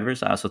Into the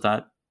Spider-Verse, I also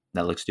thought,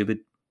 that looks stupid,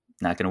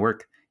 not going to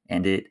work.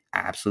 And it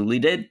absolutely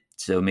did.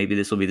 So maybe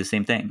this will be the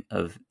same thing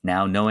of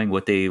now knowing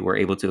what they were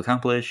able to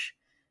accomplish,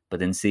 but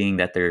then seeing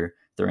that they're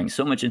throwing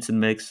so much into the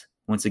mix.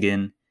 Once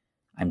again,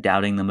 I'm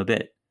doubting them a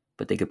bit,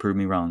 but they could prove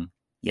me wrong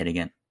yet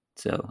again.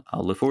 So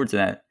I'll look forward to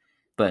that.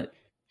 But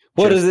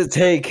what does it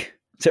take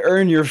to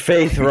earn your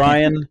faith,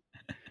 Ryan?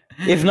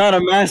 If not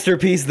a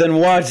masterpiece, then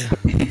what?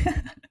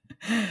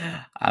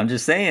 I'm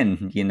just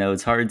saying,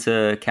 it's hard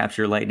to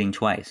capture lightning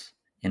twice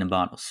in a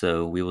bottle.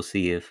 So we will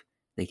see if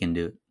they can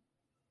do it.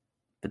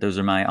 But those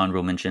are my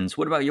honorable mentions.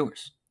 What about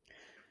yours?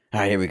 All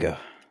right, here we go.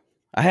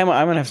 I'm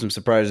going to have some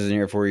surprises in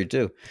here for you,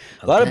 too.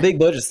 A lot of big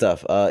budget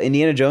stuff.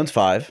 Indiana Jones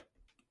 5.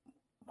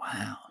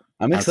 Wow.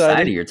 I'm excited.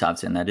 Outside of your top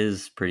 10, that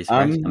is pretty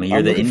surprising.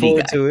 You're the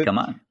indie guy. Come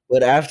on.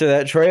 But after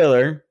that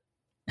trailer,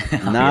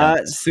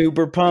 not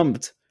super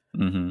pumped.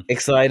 Mm-hmm.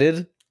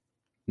 Excited,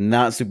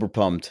 not super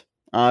pumped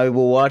I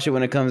will watch it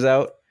when it comes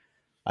out.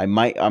 I'm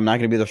not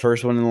going to be the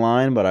first one in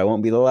line, but I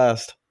won't be the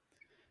last.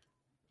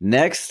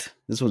 Next,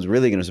 this one's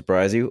really going to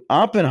surprise you.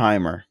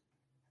 Oppenheimer.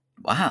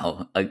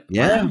 Wow.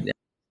 Yeah. Wow.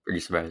 Pretty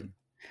surprising.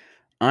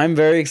 I'm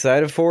very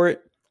excited for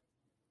it.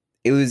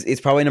 It's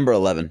probably number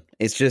 11.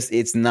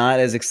 It's not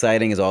as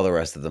exciting as all the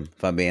rest of them,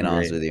 if I'm being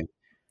honest with you.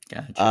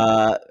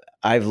 Gotcha.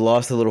 I've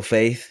lost a little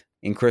faith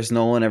in Chris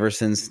Nolan ever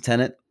since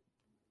Tenet.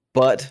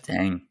 But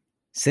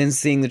since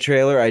seeing the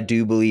trailer, I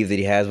do believe that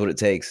he has what it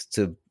takes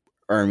to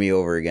earn me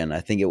over again. I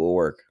think it will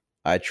work.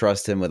 I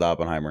trust him with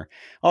Oppenheimer.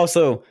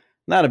 Also,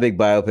 not a big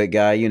biopic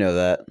guy, you know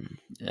that.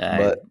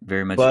 I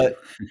very much do.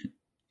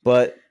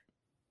 But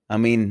I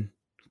mean,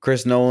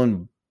 Chris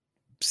Nolan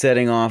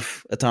setting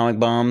off atomic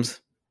bombs.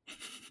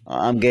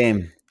 I'm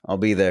game. I'll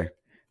be there.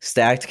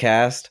 Stacked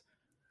cast.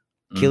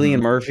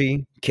 Cillian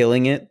Murphy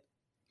killing it.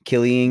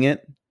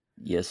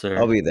 Yes, sir.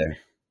 I'll be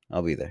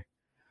there.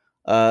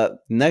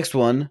 Next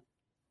one.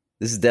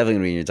 This is definitely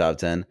going to be in your top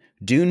 10.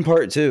 Dune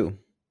Part 2.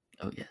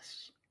 Oh,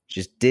 yes.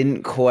 Just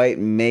didn't quite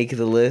make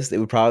the list. It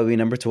would probably be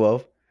number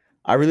 12.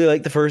 I really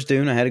liked the first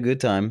Dune. I had a good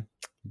time,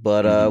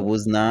 but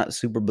was not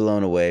super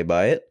blown away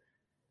by it.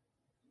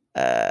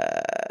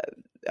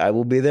 I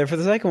will be there for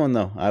the second one,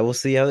 though. I will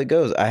see how it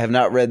goes. I have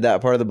not read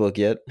that part of the book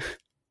yet.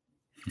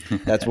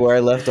 That's where I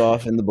left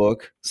off in the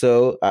book.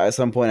 So at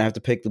some point, I have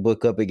to pick the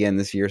book up again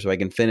this year so I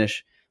can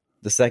finish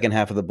the second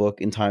half of the book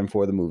in time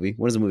for the movie.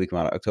 When does the movie come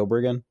out? October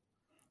again?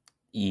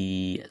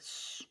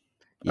 Yes.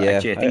 Yeah.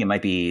 Actually, I think it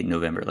might be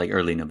November, like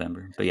early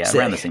November. But yeah,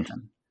 around the same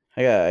time.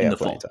 I got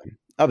plenty of time.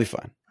 I'll be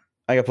fine.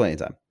 I got plenty of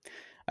time.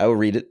 I will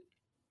read it.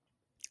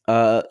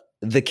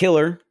 The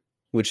Killer,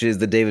 which is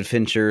the David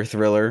Fincher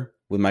thriller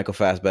with Michael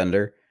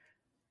Fassbender,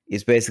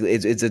 is basically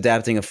it's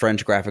adapting a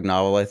French graphic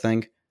novel, I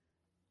think.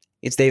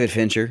 It's David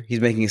Fincher. He's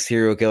making a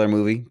serial killer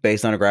movie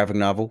based on a graphic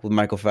novel with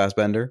Michael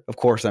Fassbender. Of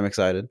course, I'm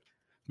excited.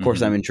 Of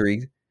course, I'm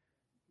intrigued.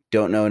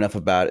 Don't know enough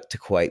about it to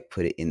quite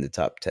put it in the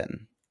top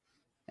 10.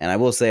 And I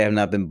will say I've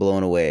not been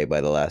blown away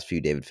by the last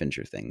few David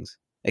Fincher things,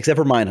 except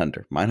for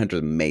Mindhunter. Mindhunter is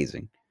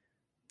amazing.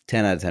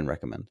 10 out of 10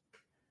 recommend.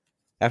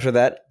 After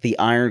that, The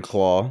Iron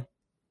Claw.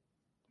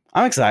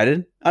 I'm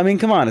excited. I mean,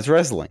 come on, it's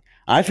wrestling.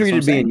 I figured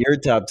it'd be in your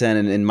top 10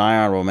 and in my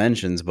honorable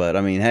mentions, but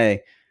I mean,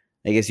 hey,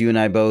 I guess you and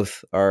I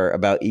both are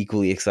about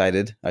equally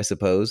excited, I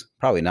suppose.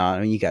 Probably not.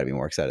 I mean, you got to be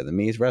more excited than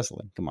me. It's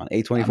wrestling. Come on.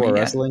 A24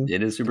 wrestling.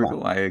 It is super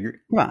cool. I agree.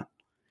 Come on.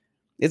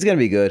 It's going to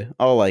be good.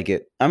 I'll like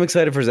it. I'm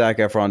excited for Zac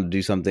Efron to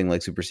do something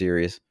like super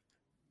serious.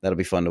 That'll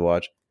be fun to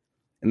watch.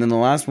 And then the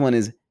last one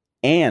is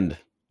And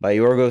by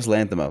Yorgos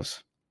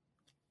Lanthimos.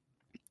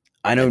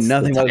 I know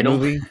nothing about the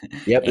movie.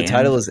 Yep, the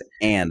title is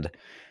And.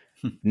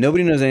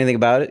 Nobody knows anything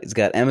about it. It's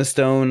got Emma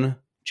Stone,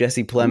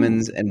 Jesse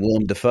Plemons, and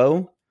Willem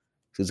Dafoe.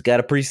 So it's got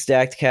a pretty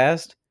stacked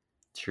cast.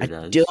 Sure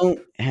does. I don't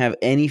have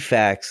any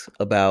facts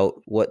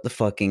about what the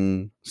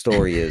fucking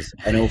story is.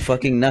 I know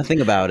fucking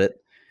nothing about it.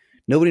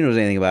 Nobody knows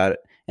anything about it.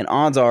 And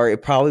odds are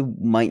it probably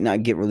might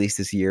not get released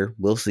this year.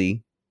 We'll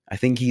see. I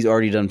think he's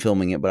already done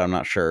filming it, but I'm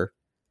not sure.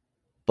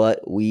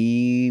 But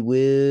we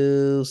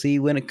will see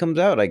when it comes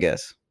out, I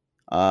guess.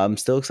 I'm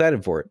still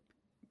excited for it.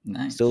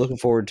 Nice. Still looking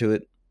forward to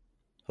it.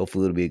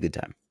 Hopefully it'll be a good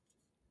time.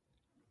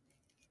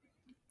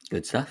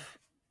 Good stuff.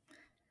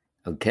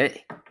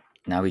 Okay.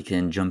 Now we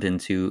can jump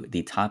into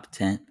the top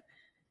 10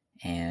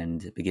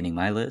 and beginning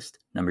my list.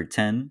 Number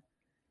 10,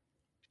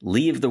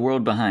 Leave the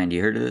World Behind.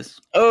 You heard of this?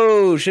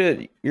 Oh,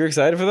 shit. You're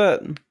excited for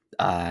that?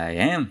 I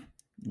am.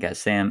 You got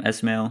Sam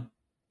Esmail,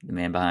 the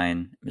man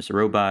behind Mr.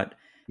 Robot.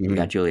 We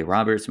got Julia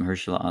Roberts,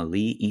 Mahershala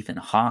Ali, Ethan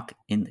Hawke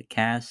in the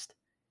cast.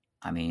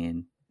 I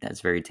mean,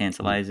 that's very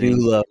tantalizing.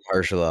 You love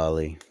Mahershala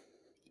Ali.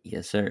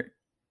 Yes, sir.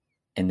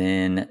 And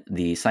then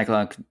the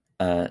psychological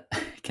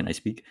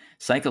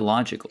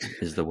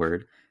is the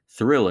word,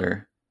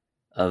 thriller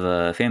of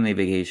a family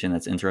vacation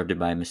that's interrupted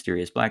by a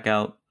mysterious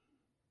blackout.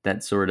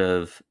 That sort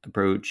of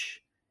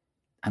approach,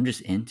 I'm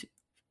just into.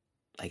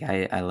 Like,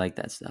 I like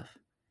that stuff.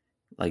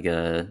 Like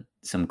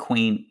some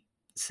quaint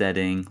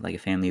setting, like a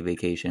family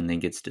vacation, then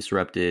gets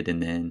disrupted,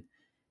 and then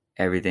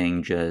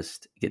everything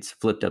just gets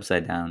flipped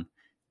upside down.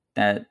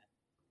 That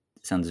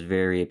sounds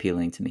very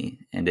appealing to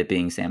me. And it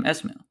being Sam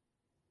Esmail,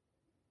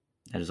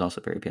 that is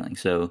also very appealing.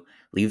 So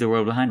Leave the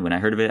World Behind. When I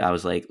heard of it, I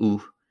was like,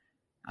 ooh.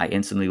 I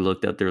instantly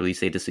looked up the release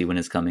date to see when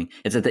it's coming.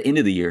 It's at the end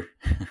of the year,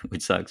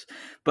 which sucks.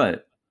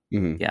 But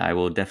yeah, I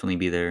will definitely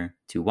be there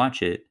to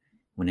watch it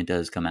when it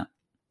does come out.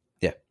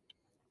 Yeah.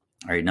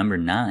 All right, number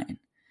 9.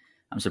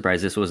 I'm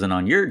surprised this wasn't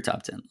on your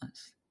top 10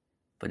 list,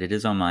 but it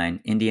is on mine.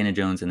 Indiana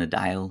Jones and the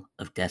Dial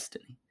of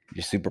Destiny.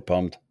 You're super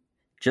pumped.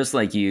 Just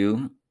like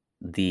you,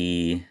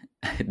 the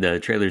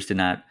trailers did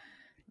not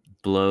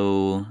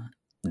blow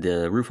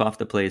the roof off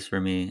the place for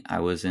me.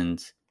 I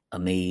wasn't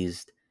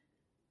amazed,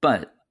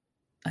 but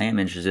I am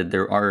interested.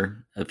 There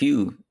are a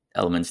few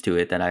elements to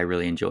it that I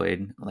really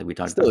enjoyed, like we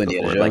talked about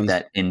before, like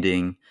that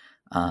ending.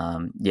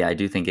 Yeah, I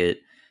do think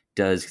it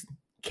does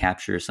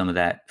capture some of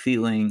that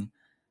feeling.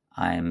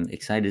 I'm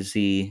excited to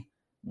see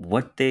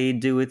what they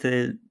do with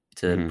it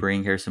to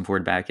bring Harrison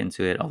Ford back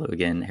into it. Although,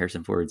 again,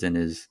 Harrison Ford's in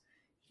his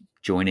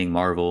joining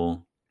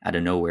Marvel out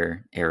of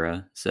nowhere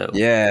era. So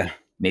yeah,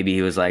 maybe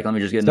he was like, let me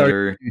just get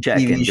another check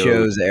TV and go.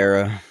 Shows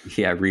era.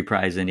 Yeah,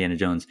 reprise Indiana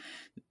Jones.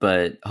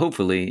 But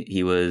hopefully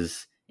he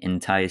was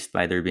enticed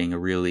by there being a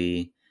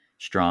really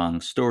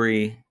strong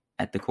story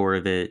at the core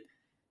of it.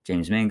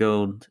 James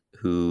Mangold,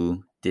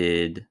 who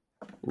did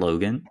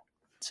Logan.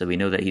 So we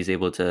know that he's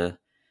able to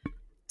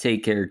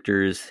take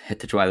characters at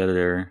the twilight of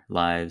their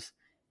lives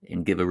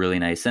and give a really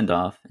nice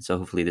send-off. So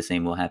hopefully the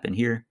same will happen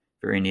here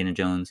for Indiana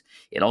Jones.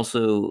 It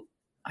also,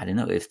 I don't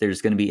know, if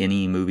there's going to be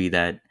any movie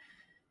that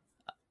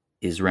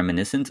is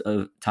reminiscent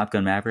of Top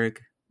Gun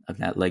Maverick, of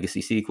that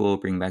legacy sequel,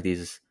 bring back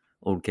these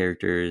old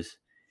characters,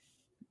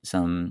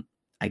 some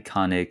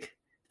iconic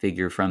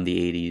figure from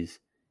the 80s.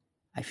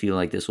 I feel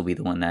like this will be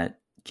the one that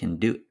can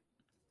do it.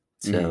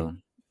 So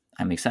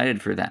I'm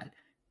excited for that.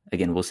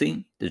 Again, we'll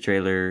see. The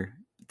trailer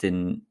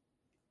didn't,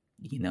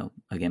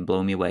 again,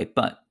 blow me away,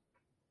 but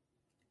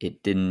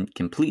it didn't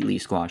completely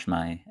squash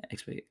my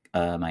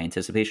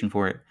anticipation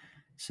for it.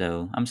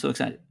 So I'm so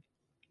excited.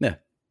 Yeah,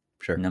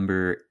 sure.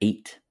 Number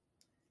 8,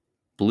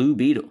 Blue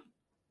Beetle.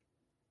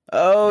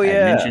 Oh,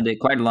 yeah. I mentioned it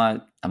quite a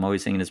lot. I'm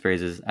always singing his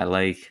praises. I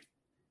like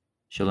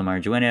Xolo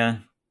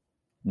Maridueña,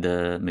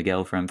 the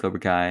Miguel from Cobra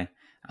Kai.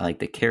 I like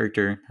the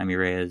character, Jaime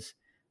Reyes.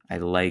 I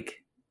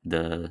like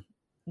the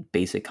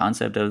basic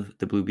concept of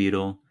the Blue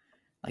Beetle,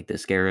 like the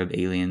scarab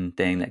alien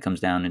thing that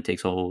comes down and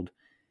takes hold.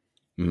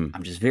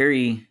 I'm just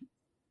very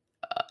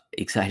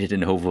excited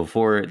and hopeful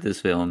for this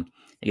film.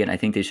 Again, I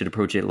think they should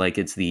approach it like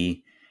it's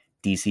the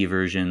DC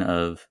version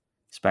of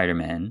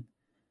Spider-Man.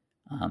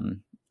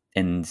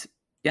 And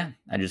yeah,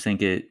 I just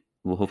think it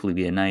will hopefully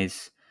be a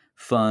nice,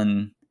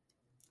 fun,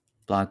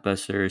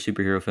 blockbuster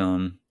superhero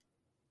film.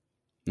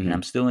 And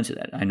I'm still into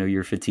that. I know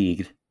you're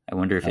fatigued. I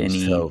wonder if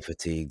any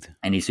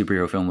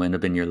superhero film will end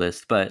up in your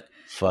list, but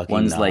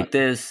ones like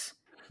this,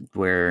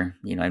 where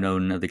I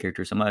know the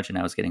character so much, and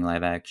now it's getting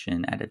live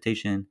action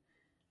adaptation.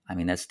 I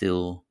mean, that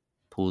still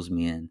pulls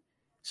me in.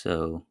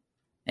 So,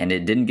 and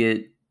it didn't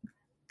get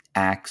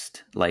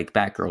axed like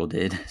Batgirl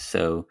did,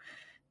 so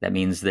that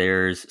means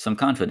there's some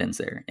confidence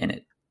there in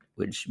it,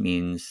 which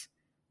means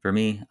for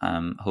me,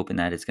 I'm hoping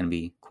that it's going to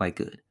be quite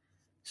good.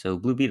 So,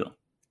 Blue Beetle,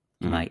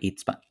 my 8th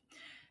spot.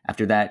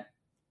 After that,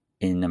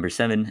 in number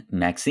 7,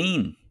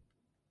 Maxine.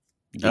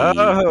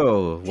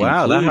 Oh,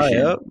 wow, that high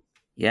up.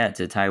 Yeah,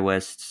 to Ty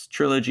West's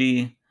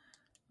trilogy,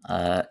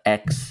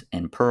 X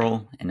and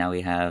Pearl, and now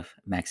we have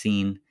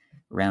Maxine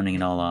rounding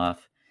it all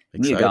off.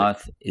 Mia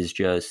Goth is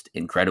just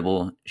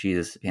incredible. She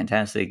is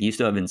fantastic. You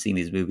still haven't seen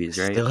these movies,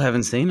 right? Still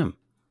haven't seen them.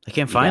 I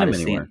can't find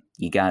them anywhere.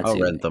 You got to. I'll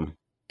rent them.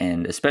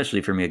 And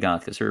especially for Mia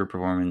Goth, because her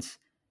performance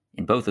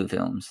in both of the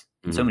films,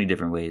 in so many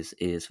different ways,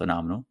 is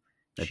phenomenal.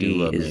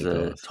 She is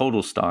a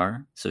total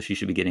star, so she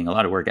should be getting a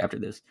lot of work after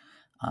this.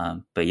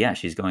 But yeah,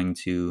 she's going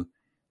to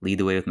lead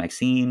the way with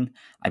Maxine.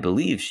 I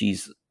believe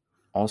she's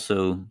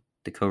also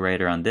the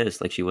co-writer on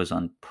this, like she was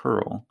on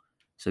Pearl.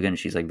 So again,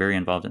 she's like very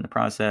involved in the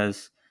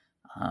process.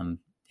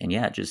 And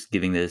yeah, just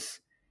giving this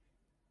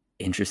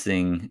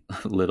interesting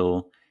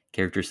little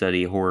character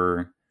study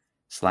horror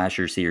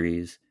slasher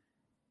series.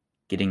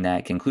 Getting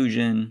that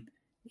conclusion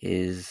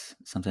is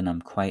something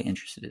I'm quite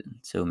interested in.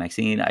 So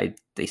Maxine,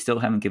 they still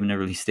haven't given a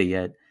release date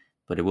yet,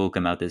 but it will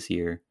come out this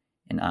year,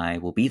 and I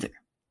will be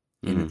there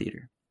in the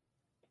theater.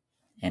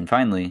 And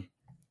finally,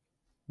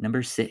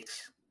 number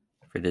 6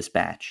 for this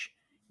batch,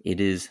 it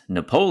is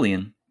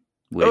Napoleon,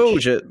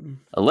 which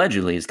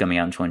allegedly is coming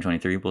out in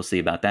 2023. We'll see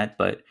about that.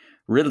 But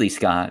Ridley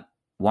Scott,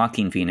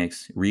 Joaquin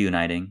Phoenix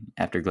reuniting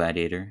after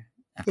Gladiator,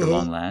 after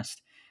long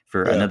last,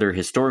 for another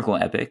historical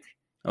epic.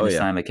 This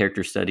time a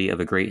character study of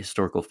a great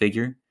historical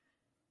figure.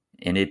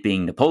 And it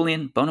being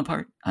Napoleon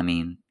Bonaparte. I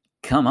mean,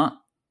 come on.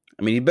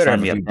 I mean, you better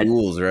have a few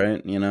duels,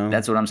 right?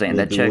 That's what I'm saying.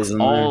 That checks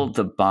all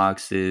the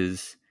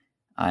boxes.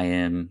 I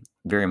am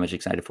very much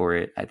excited for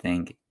it. I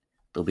think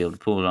they'll be able to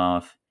pull it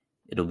off.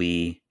 It'll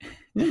be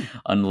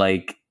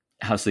unlike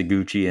House of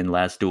Gucci and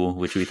Last Duel,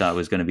 which we thought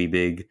was going to be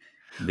big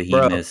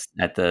behemoths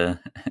at the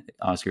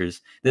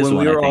Oscars. This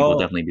one, I think, will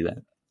definitely do that.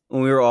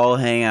 When we were all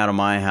hanging out of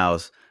my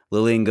house,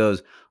 Lillian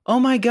goes, "Oh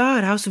my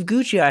God, House of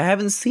Gucci, I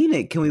haven't seen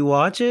it. Can we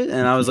watch it?"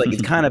 And I was like,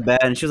 "It's kind of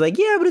bad." And she was like,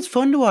 "Yeah, but it's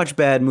fun to watch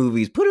bad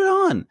movies. Put it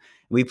on."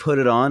 We put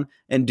it on.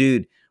 And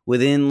dude,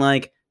 within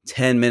like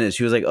 10 minutes,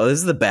 she was like, "Oh, this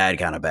is the bad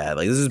kind of bad.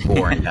 Like, this is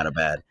boring kind of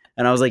bad."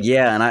 And I was like,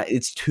 "Yeah." And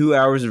it's 2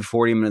 hours and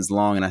 40 minutes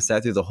long. And I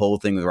sat through the whole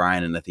thing with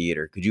Ryan in the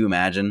theater. Could you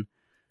imagine?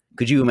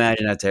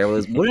 How terrible it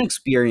is? What an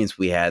experience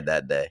we had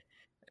that day.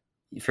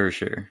 For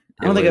sure.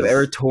 I don't think I've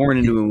ever torn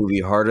into a movie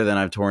harder than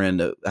I've torn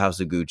into House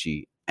of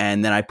Gucci.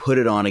 And then I put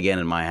it on again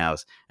in my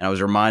house, and I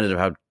was reminded of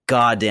how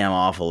goddamn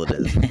awful it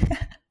is.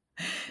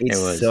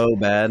 It's so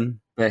bad.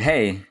 But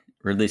hey,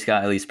 Ridley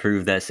Scott at least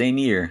proved that same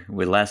year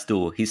with Last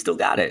Duel, he still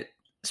got it,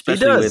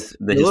 especially with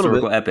the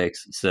historical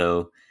epics.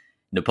 So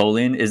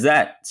Napoleon is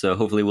that. So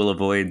hopefully we'll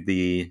avoid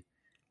the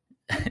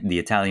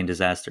Italian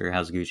disaster,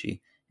 House of Gucci,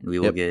 and we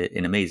will get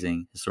an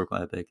amazing historical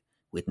epic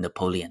with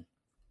Napoleon.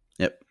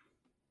 Yep.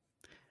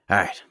 All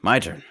right, my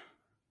turn.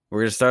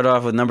 We're going to start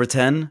off with number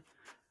 10.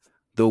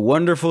 The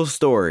Wonderful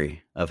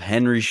Story of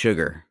Henry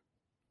Sugar.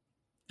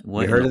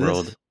 What in the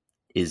world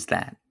is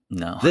that?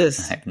 No,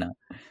 this heck no.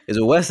 Is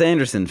a Wes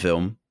Anderson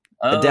film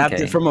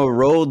adapted from a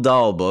Roald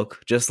Dahl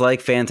book, just like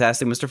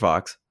Fantastic Mr.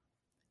 Fox.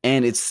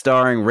 And it's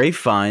starring Ralph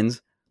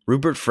Fiennes,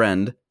 Rupert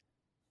Friend,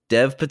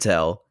 Dev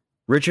Patel,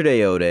 Richard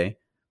Ayoade,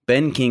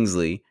 Ben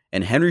Kingsley,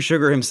 and Henry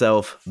Sugar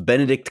himself,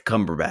 Benedict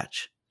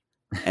Cumberbatch.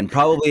 And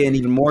probably an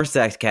even more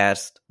stacked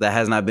cast that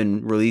has not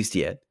been released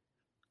yet.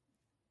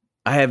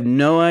 I have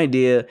no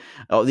idea.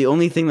 The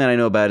only thing that I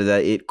know about it is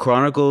that it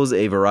chronicles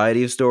a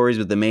variety of stories,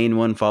 but the main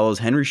one follows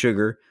Henry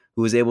Sugar,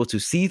 who is able to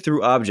see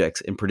through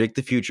objects and predict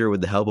the future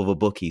with the help of a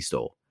book he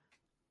stole.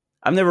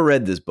 I've never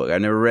read this book.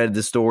 I've never read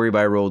the story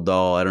by Roald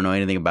Dahl. I don't know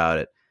anything about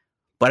it.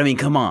 But I mean,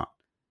 come on.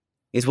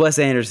 It's Wes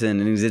Anderson,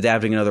 and he's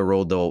adapting another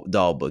Roald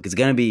Dahl book. It's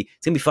gonna be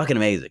fucking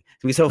amazing.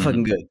 It's gonna be so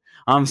fucking good.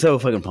 I'm so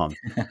fucking pumped.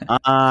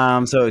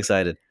 I'm so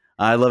excited.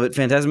 I love it.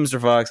 Fantastic Mr.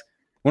 Fox,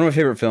 one of my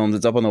favorite films.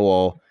 It's up on the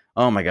wall.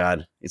 Oh my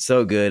god, it's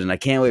so good, and I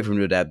can't wait for him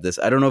to adapt this.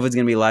 I don't know if it's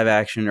gonna be live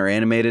action or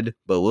animated,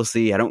 but we'll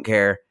see. I don't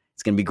care.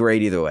 It's gonna be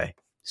great either way.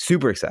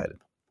 Super excited.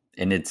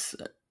 And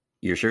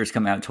you're sure it's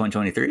coming out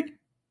 2023?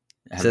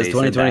 It says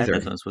 2023.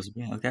 That's what it's supposed to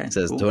be. Okay. It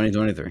says cool.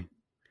 2023.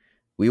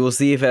 We will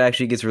see if it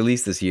actually gets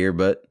released this year,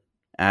 but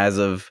as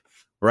of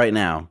right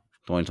now,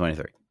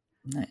 2023.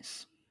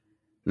 Nice.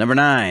 Number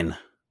 9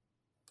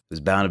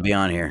 was bound to be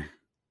on here.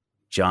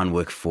 John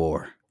Wick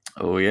 4.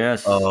 Oh,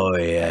 yes. Oh,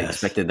 yes. I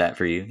expected that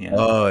for you. Yeah.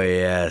 Oh,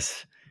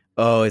 yes.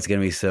 Oh, it's going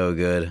to be so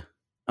good.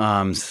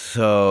 I'm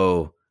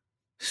so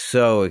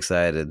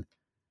excited.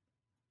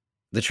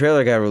 The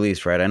trailer got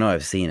released, right? I know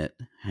I've seen it.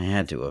 I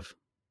had to have.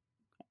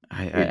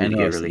 I know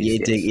get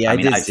released. Yes. I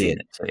did see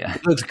it. So yeah.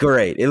 It looks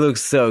great. It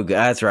looks so good.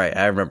 That's right.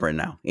 I remember it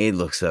now. It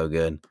looks so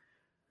good.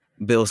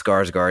 Bill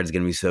Skarsgård is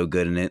going to be so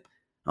good in it.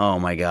 Oh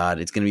my god,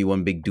 it's going to be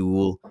one big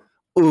duel.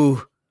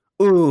 Ooh.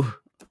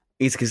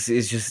 It's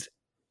just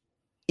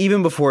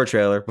even before a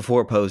trailer,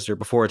 before a poster,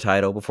 before a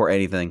title, before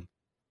anything,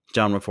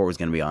 John Wick 4 was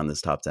going to be on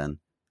this top 10.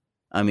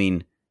 I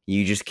mean,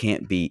 you just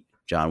can't beat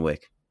John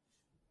Wick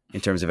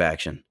in terms of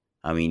action.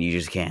 I mean, you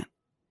just can't.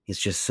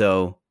 It's just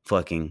so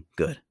fucking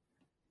good.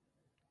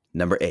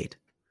 Number 8.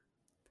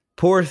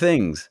 Poor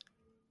Things.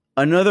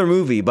 Another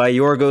movie by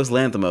Yorgos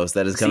Lanthimos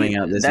that is coming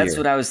out this year. That's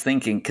what I was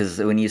thinking, because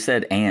when you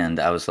said "and,"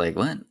 I was like,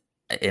 what?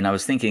 And I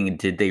was thinking,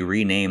 did they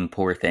rename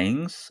Poor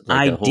Things?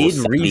 Like I did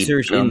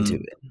research into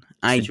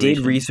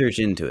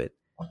it.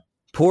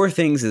 Poor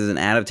Things is an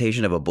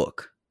adaptation of a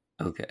book.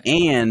 Okay.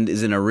 And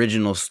is an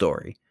original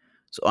story.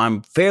 So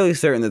I'm fairly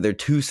certain that they're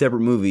two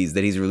separate movies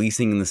that he's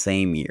releasing in the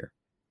same year.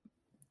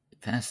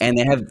 And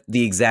they have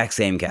the exact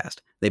same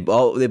cast. They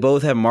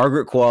both have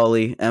Margaret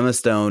Qualley, Emma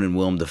Stone, and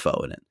Willem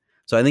Dafoe in it.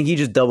 So I think he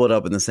just doubled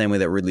up in the same way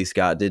that Ridley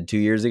Scott did 2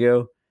 years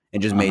ago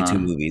and just made 2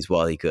 movies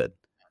while he could.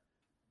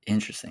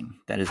 Interesting.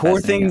 That is Poor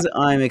Things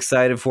I'm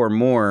excited for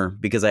more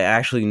because I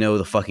actually know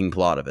the fucking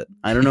plot of it.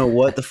 I don't know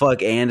what the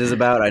fuck "and" is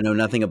about. I know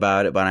nothing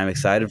about it, but I'm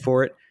excited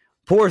for it.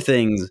 Poor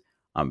Things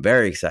I'm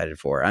very excited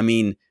for. I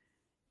mean,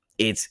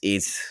 it's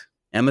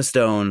Emma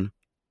Stone,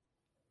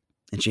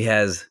 and she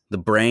has the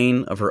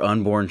brain of her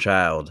unborn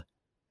child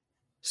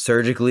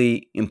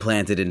surgically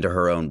implanted into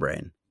her own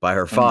brain by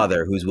her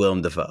father, who's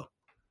Willem Dafoe.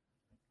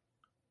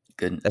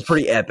 Goodness. That's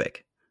pretty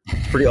epic.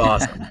 It's pretty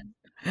awesome.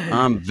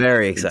 I'm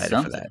very excited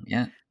for that.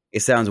 Yeah.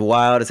 It sounds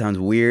wild. It sounds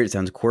weird. It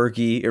sounds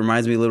quirky. It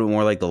reminds me a little bit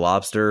more like The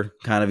Lobster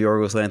kind of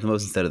Yorgos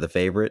Lanthimos instead of The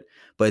Favorite.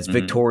 But it's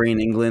Victorian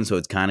England, so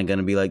it's kind of going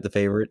to be like The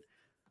Favorite.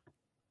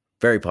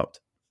 Very pumped.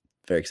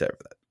 Very excited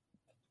for that.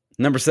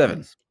 Number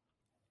 7.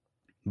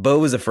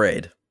 Beau is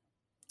Afraid.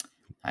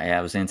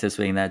 I was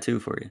anticipating that too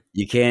for you.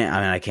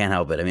 I can't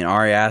help it. I mean,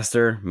 Ari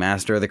Aster,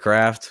 master of the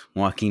craft.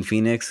 Joaquin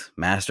Phoenix,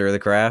 master of the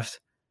craft.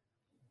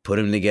 Put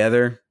them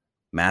together,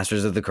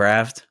 masters of the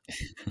craft.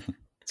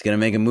 It's going to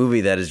make a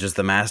movie that is just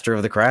the master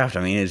of the craft.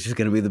 I mean, it's just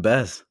going to be the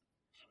best.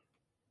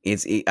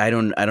 I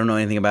don't know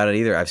anything about it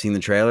either. I've seen the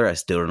trailer. I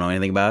still don't know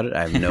anything about it.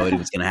 I have no idea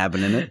what's going to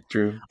happen in it.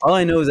 True. All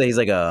I know is that he's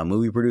like a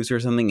movie producer or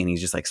something, and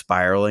he's just like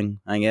spiraling,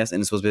 I guess. And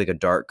it's supposed to be like a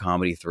dark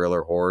comedy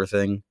thriller horror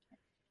thing.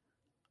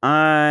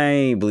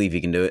 I believe he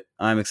can do it.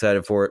 I'm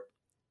excited for it.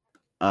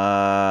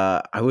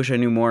 I wish I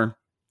knew more.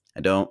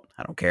 I don't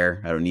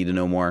care. I don't need to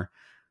know more.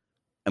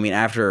 I mean,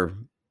 after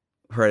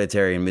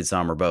Hereditary and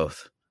Midsommar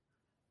both,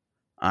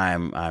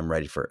 I'm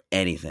ready for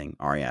anything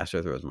Ari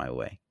Aster throws my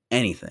way.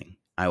 Anything.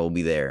 I will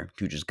be there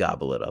to just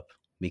gobble it up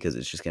because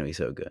it's just going to be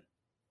so good.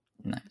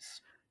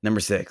 Nice. Number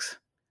 6.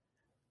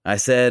 I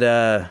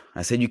said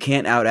you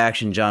can't out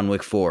action John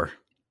Wick 4.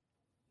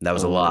 That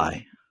was a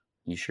lie.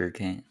 You sure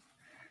can't.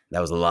 That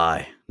was a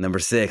lie. Number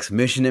 6,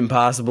 Mission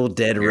Impossible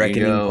Dead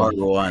Reckoning Part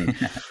 1.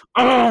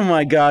 Oh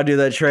my god, dude,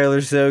 that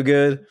trailer's so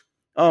good.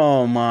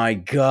 Oh my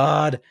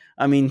god.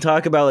 I mean,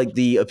 talk about like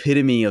the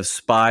epitome of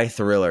spy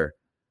thriller.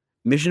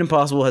 Mission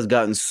Impossible has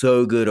gotten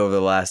so good over the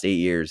last 8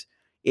 years.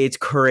 It's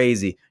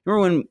crazy.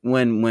 Remember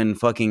when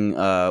fucking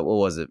what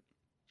was it?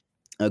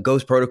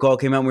 Ghost Protocol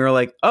came out and we were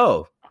like,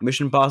 "Oh,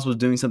 Mission Impossible is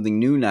doing something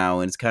new now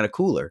and it's kind of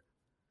cooler.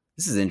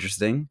 This is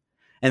interesting."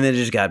 And then it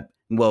just got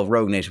Well,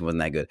 Rogue Nation wasn't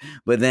that good,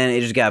 but then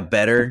it just got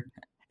better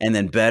and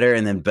then better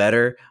and then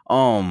better.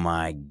 Oh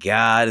my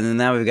God. And then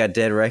now we've got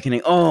Dead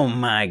Reckoning. Oh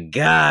my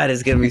God.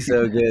 It's going to be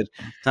so good.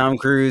 Tom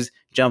Cruise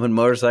jumping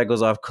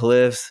motorcycles off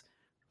cliffs,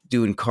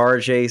 doing car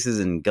chases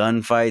and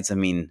gunfights. I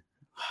mean,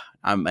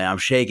 I'm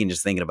shaking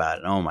just thinking about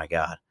it. Oh my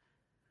God.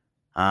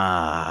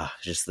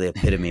 Just the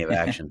epitome of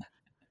action.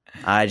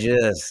 I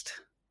just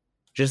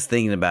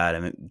thinking about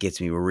him, it gets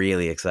me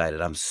really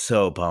excited. I'm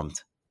so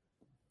pumped.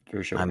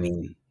 For sure. I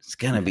mean, it's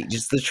going to be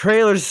just the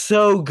trailer's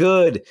so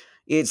good.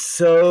 It's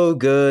so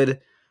good.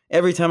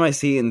 Every time I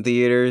see it in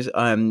theaters,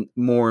 I'm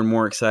more and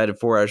more excited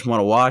for it. I just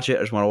want to watch it.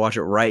 I just want to watch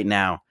it right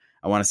now.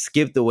 I want to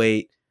skip the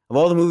wait. Of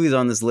all the movies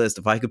on this list,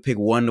 if I could pick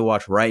one to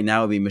watch right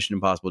now, it would be Mission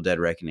Impossible Dead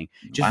Reckoning.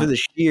 Just for the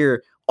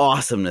sheer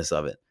awesomeness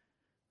of it.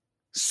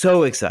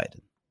 So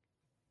excited.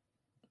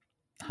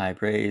 High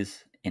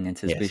praise and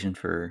anticipation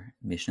for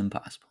Mission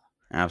Impossible.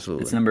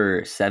 Absolutely. It's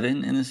number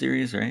 7 in the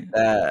series, right?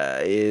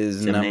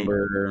 Is 7,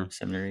 number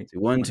 7 or 8.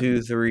 1,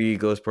 2, 3,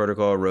 Ghost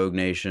Protocol, Rogue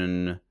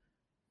Nation,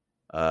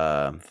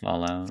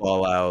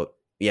 Fallout.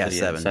 Yeah,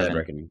 so 7. Dead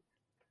Reckoning.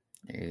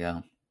 There you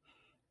go.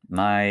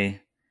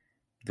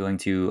 Going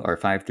to our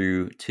 5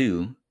 through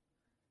 2,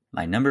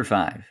 my number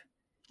 5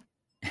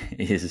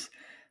 is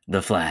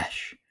The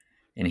Flash.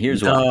 And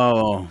here's why.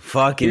 No,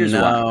 fucking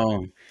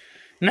no.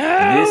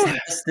 No! This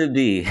has to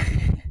be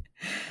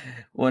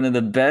one of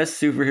the best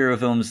superhero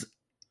films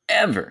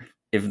ever.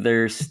 If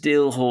they're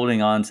still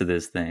holding on to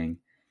this thing.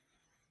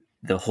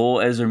 The whole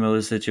Ezra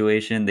Miller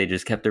situation, they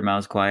just kept their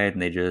mouths quiet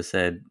and they just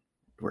said,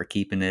 we're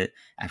keeping it.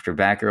 After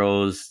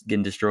Batgirl's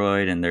getting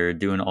destroyed and they're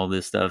doing all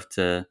this stuff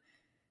to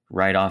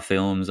write off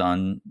films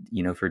on,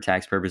 for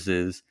tax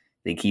purposes.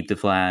 They keep The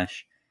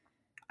Flash.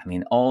 I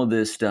mean, all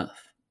this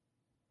stuff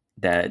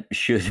that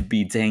should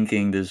be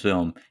tanking this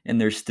film,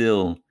 and they're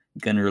still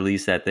going to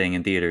release that thing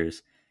in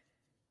theaters.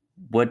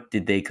 What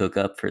did they cook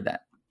up for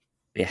that?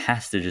 It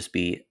has to just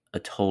be a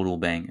total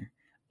banger.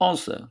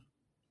 Also,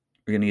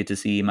 we're going to get to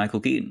see Michael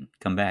Keaton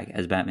come back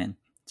as Batman.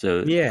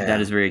 So that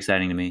is very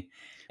exciting to me.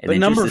 And but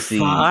number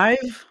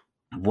 5?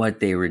 What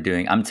they were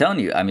doing. I'm telling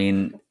you, I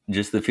mean,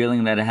 just the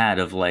feeling that I had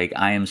of like,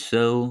 I am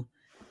so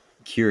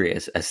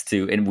curious as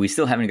to, and we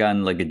still haven't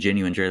gotten like a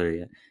genuine trailer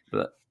yet,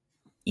 but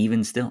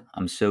even still,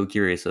 I'm so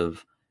curious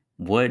of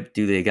what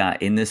do they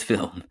got in this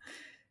film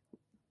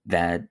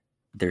that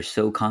they're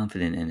so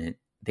confident in it.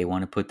 They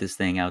want to put this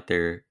thing out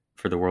there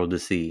for the world to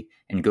see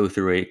and go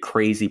through a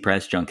crazy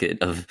press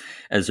junket of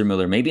Ezra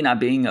Miller, maybe not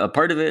being a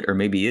part of it, or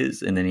maybe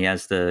is. And then he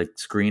has to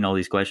screen all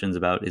these questions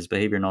about his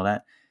behavior and all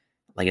that.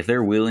 Like if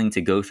they're willing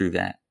to go through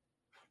that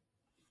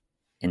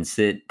and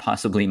sit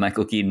possibly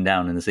Michael Keaton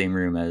down in the same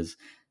room as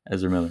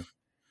Ezra Miller,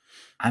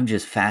 I'm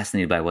just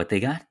fascinated by what they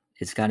got.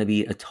 It's got to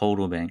be a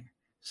total banger.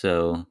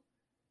 So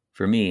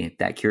for me,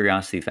 that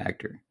curiosity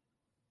factor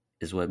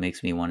is what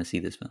makes me want to see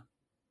this film.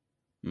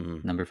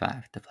 Mm-hmm. Number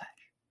 5, The Flash.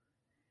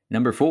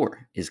 Number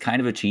 4 is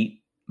kind of a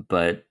cheat,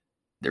 but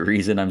the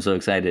reason I'm so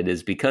excited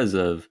is because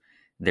of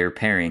their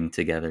pairing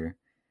together.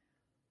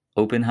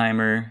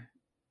 Oppenheimer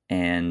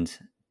and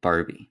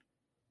Barbie.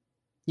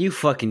 You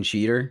fucking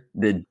cheater.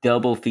 The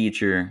double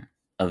feature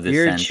of this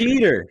You're century. A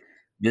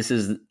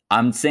cheater.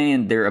 I'm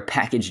saying they're a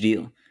package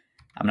deal.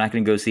 I'm not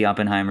going to go see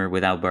Oppenheimer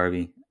without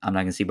Barbie. I'm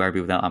not going to see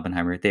Barbie without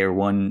Oppenheimer. They are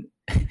one.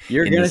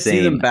 You're going to see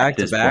them back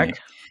to back? Point.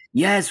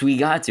 Yes, we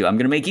got to. I'm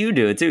going to make you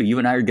do it too. You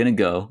and I are going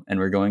to go and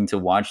we're going to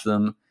watch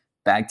them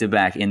back to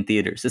back in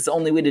theaters. That's the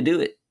only way to do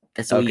it.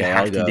 That's what you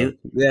have to do.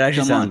 That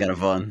actually sounds kind of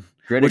fun.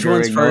 Which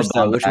one's first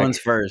though? Which one's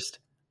first?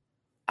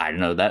 I don't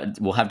know. That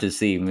we'll have to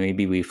see.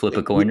 Maybe we flip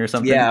a coin or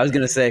something. Yeah, I was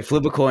gonna say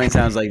flip a coin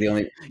sounds like the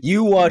only.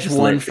 You watch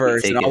one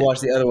first, and I'll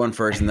watch the other one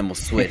first, and then we'll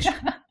switch,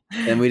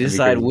 and we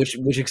decide which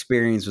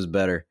experience was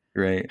better.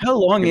 Right. How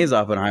long is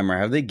Oppenheimer?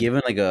 Have they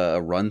given like a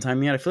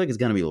runtime yet? I feel like it's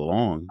gonna be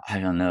long. I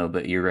don't know,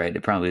 but you're right.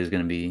 It probably is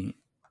gonna be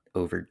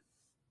over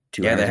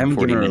 2 hours. Yeah, they haven't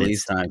given a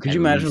release time. Could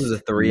you imagine if it was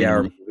a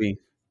 3-hour movie,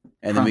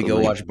 and then we go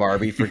watch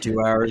Barbie for 2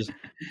 hours?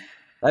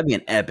 That'd be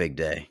an epic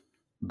day.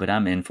 But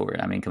I'm in for it.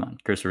 I mean, come on,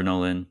 Christopher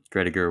Nolan,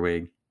 Greta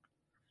Gerwig.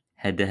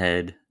 Head to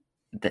head,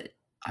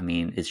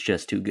 it's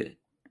just too good.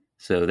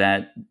 So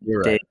that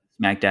day,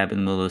 smack dab in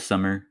the middle of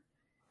summer,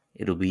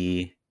 it'll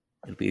be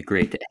a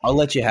great day. I'll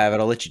let you have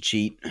it. I'll let you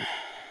cheat.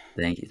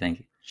 Thank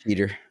you,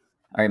 cheater.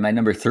 All right, my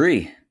number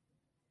 3,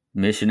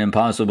 Mission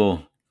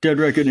Impossible: Dead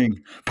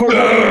Reckoning Part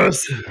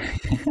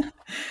 1.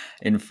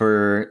 And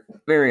for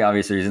very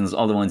obvious reasons,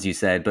 all the ones you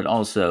said, but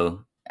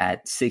also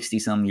at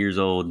 60-some years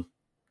old,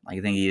 I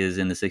think he is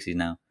in the 60s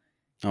now.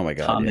 Oh my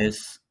God,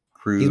 Thomas.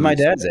 Cruise, he's my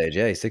dad's age.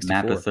 Yeah, he's 64.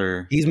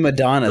 Mapother. He's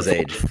Madonna's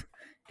age.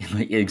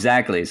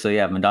 Exactly. So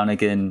yeah, Madonna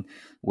can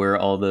wear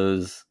all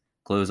those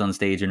clothes on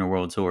stage in a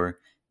world tour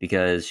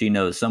because she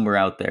knows somewhere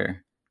out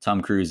there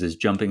Tom Cruise is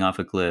jumping off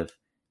a cliff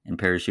and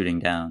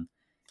parachuting down.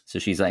 So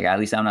she's like, at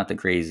least I'm not the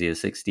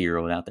craziest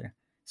 60-year-old out there.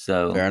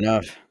 So fair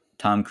enough.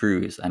 Tom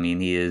Cruise, I mean,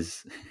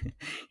 he's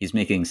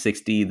making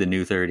 60 the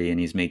new 30, and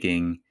he's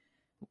making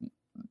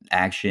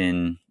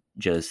action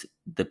just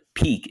the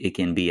peak it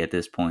can be at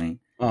this point.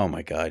 Oh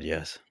my God,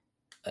 yes.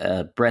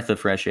 a breath of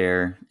fresh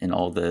air in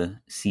all the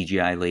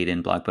CGI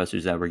laden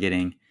blockbusters that we're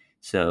getting.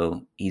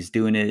 So he's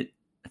doing it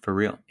for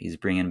real. He's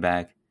bringing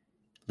back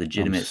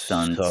legitimate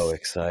stunts. So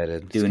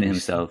excited. Doing it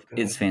himself. So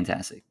it's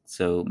fantastic.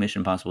 So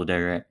Mission Impossible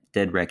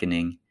Dead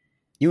Reckoning.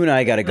 You and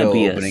I got to go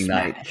opening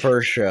night.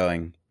 First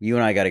showing. You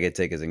and I got to get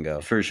tickets and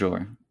go. For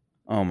sure.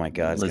 Oh my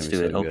God. Let's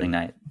do it. Opening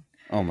night.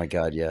 Oh my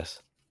God.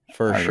 Yes.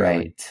 First showing.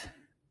 Right.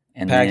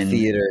 And Packed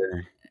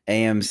theater,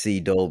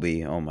 AMC,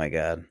 Dolby. Oh my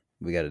God.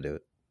 We got to do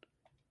it.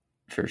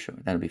 For sure.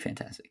 That'll be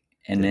fantastic.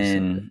 And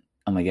then,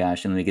 oh my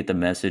gosh, and then we get the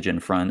message in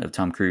front of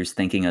Tom Cruise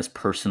thanking us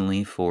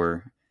personally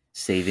for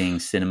saving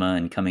cinema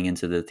and coming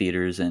into the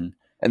theaters. And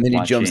then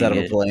he jumps out of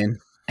a plane.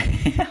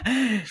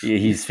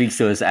 He speaks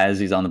to us as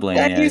he's on the plane.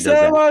 Thank you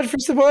so much for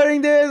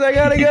supporting this. I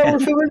gotta go. We're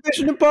filming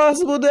Mission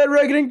Impossible Dead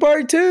Reckoning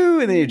Part 2.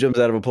 And then he jumps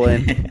out of a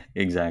plane.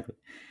 Exactly.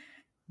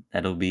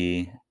 That'll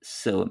be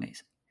so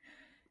amazing.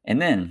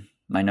 And then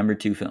my number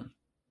 2 film.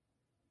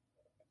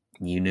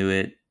 You knew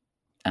it.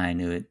 I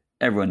knew it.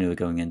 Everyone knew it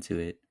going into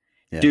it.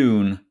 Yeah.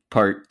 Dune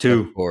Part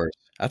 2. Of course.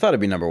 I thought it'd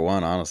be number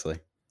 1, honestly.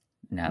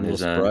 Now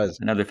there's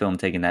another film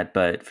taking that,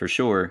 but for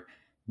sure,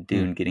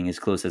 Dune getting as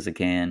close as it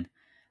can.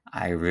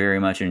 I very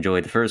much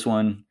enjoyed the first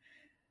one.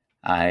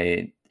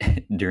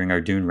 During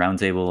our Dune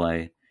roundtable,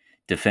 I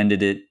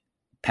defended it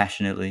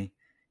passionately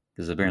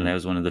because apparently I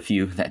was one of the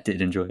few that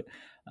did enjoy it.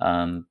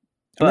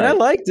 But I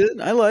liked it. You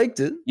didn't like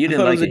it. It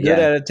was a good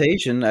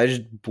adaptation. I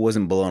just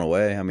wasn't blown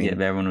away. I mean,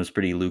 yeah, everyone was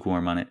pretty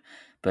lukewarm on it.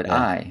 But yeah.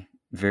 I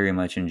very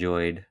much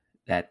enjoyed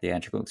that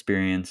theatrical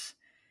experience.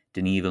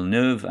 Denis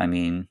Villeneuve, I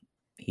mean,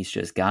 he's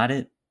just got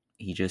it.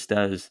 He just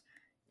does.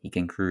 He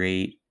can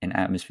create an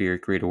atmosphere,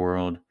 create a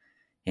world.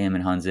 Him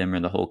and Hans Zimmer,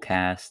 the whole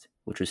cast,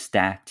 which was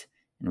stacked.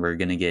 And we're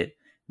going to get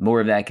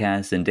more of that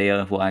cast.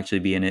 Zendaya will actually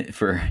be in it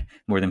for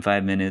more than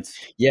 5 minutes.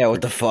 Yeah,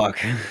 what the fuck?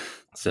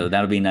 So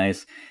that'll be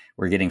nice.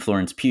 We're getting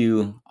Florence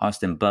Pugh,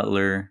 Austin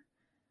Butler.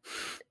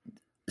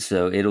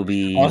 So it'll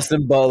be...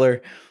 Austin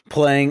Butler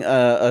playing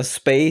a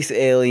space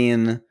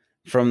alien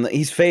from...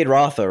 He's Fade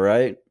Rotha,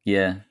 right?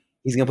 Yeah.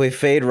 He's going to play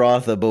Fade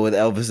Rotha, but with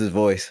Elvis's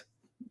voice.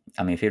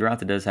 I mean, Fade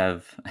Rotha does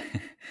have...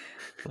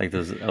 like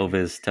those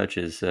Elvis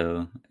touches,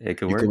 so it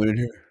could work. In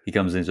here? He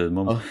comes into the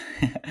moment.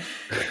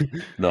 Oh.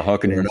 The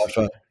Hawkins.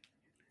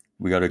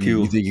 We got a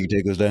kill. You think you can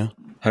take us down?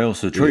 Hail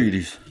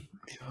Atreides.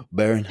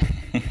 Baron.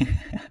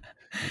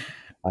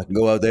 I can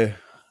go out there.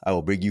 I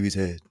will bring you his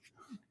head.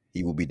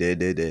 He will be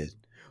dead.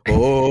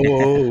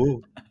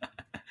 Oh.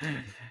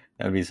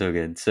 That'd be so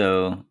good.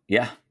 So,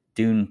 yeah.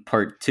 Dune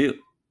Part 2.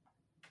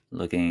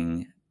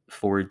 Looking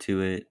forward to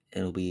it.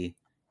 It'll be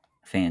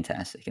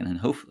fantastic. And then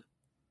hopefully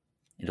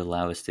it'll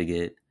allow us to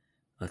get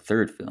a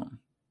third film,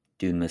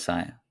 Dune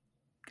Messiah,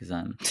 because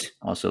I'm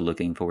also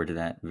looking forward to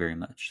that very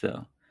much.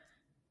 So,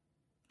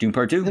 Dune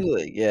Part 2.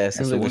 Yeah, it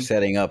seems like they're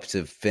setting up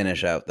to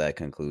finish out that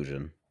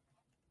conclusion,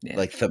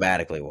 like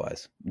thematically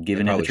wise.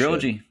 Given it a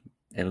trilogy,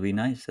 it'll be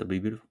nice. It'll be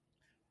beautiful.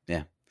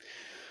 Yeah.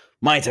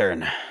 My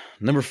turn.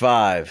 Number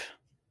 5.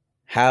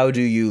 How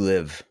Do You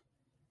Live?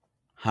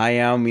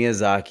 Hayao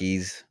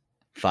Miyazaki's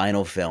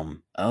final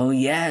film. Oh,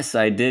 yes.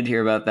 I did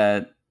hear about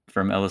that.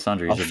 From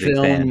Alessandro, he's a big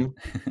fan.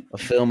 A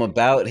film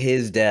about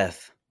his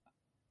death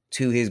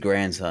to his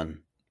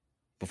grandson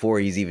before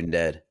he's even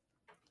dead.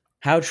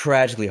 How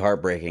tragically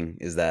heartbreaking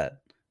is that?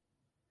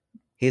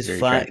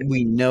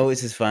 We know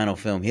it's his final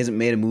film. He hasn't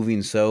made a movie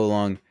in so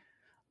long.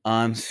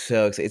 I'm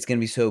so excited. It's going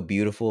to be so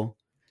beautiful.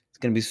 It's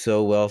going to be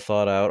so well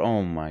thought out.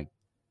 Oh my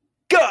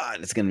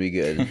God, it's going to be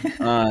good.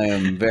 I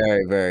am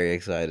very, very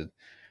excited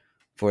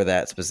for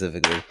that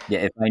specifically. Yeah,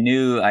 if I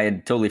knew, I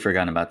had totally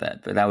forgotten about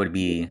that, but that would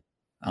be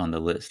on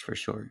the list for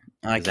sure.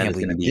 I can't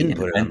believe you didn't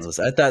put it on the list.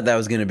 I thought that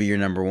was going to be your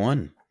number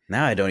 1.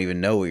 Now I don't even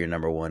know what your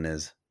number 1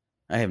 is.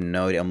 I have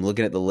no idea. I'm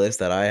looking at the list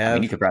that I have. I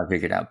mean, you could probably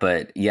figure it out,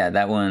 but yeah,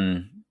 that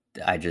one,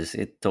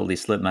 it totally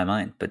slipped my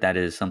mind, but that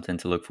is something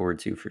to look forward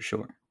to for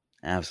sure.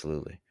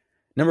 Absolutely.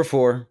 Number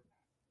 4,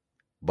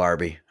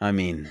 Barbie. I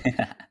mean,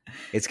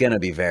 it's going to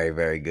be very,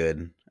 very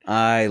good.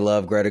 I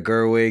love Greta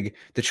Gerwig.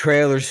 The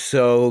trailer's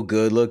so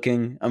good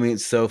looking. I mean,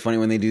 it's so funny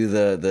when they do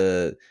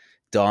the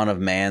Dawn of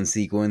Man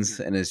sequence,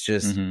 and it's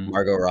just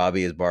Margot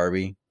Robbie as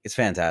Barbie. It's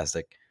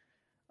fantastic.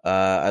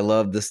 I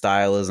love the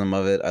stylism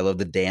of it. I love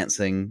the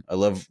dancing. I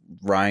love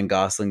Ryan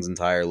Gosling's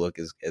entire look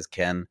as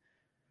Ken.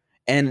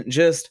 And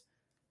just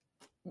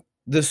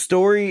the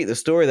story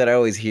that I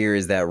always hear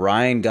is that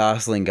Ryan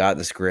Gosling got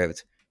the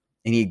script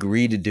and he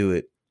agreed to do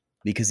it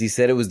because he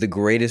said it was the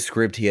greatest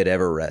script he had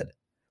ever read.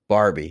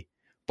 Barbie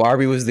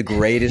was the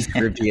greatest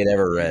script he had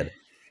ever read.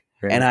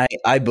 Right. And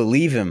I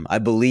believe him. I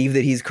believe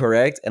that he's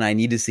correct, and I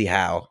need to see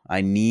how.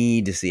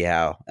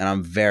 And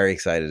I'm very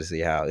excited to see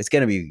how. It's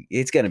gonna be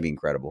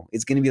incredible.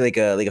 It's gonna be like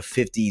a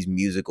 50s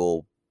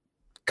musical,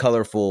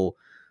 colorful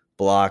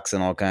blocks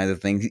and all kinds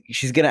of things.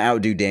 She's gonna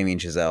outdo Damien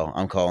Chazelle.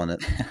 I'm calling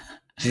it.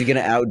 She's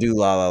gonna outdo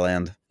La La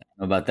Land.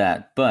 About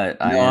that, but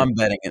I'm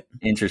betting it.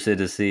 Interested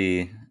to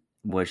see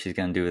what she's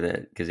gonna do with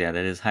it because that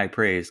is high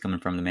praise coming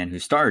from the man who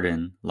starred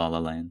in La La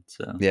Land.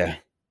 So yeah.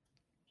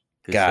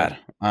 Good God, stuff.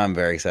 I'm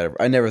very excited.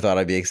 I never thought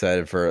I'd be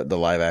excited for the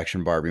live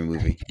action Barbie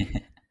movie.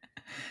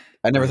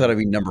 I never thought I'd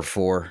be number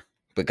 4,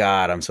 but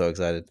God, I'm so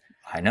excited.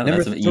 I know.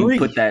 Number That's what, you 3.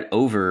 put that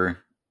over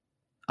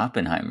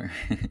Oppenheimer.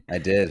 I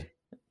did.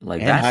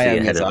 Like And vastly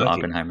Hayao ahead of Miyazaki.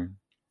 Oppenheimer.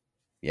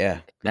 Yeah.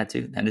 That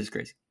too. That is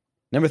crazy.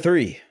 Number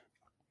 3,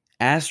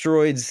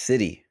 Asteroid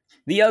City.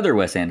 The other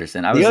Wes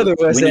Anderson. The other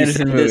Wes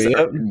Anderson movie.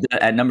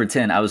 At number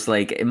 10, I was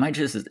like, am I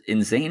just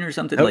insane or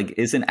something? Nope. Like,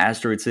 isn't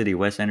Asteroid City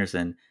Wes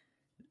Anderson?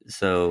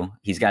 So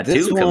he's got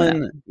this 2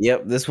 coming out.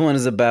 Yep. This one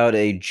is about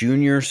a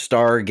junior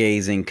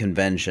stargazing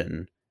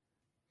convention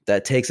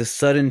that takes a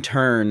sudden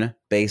turn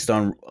based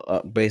on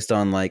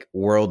like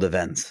world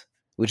events,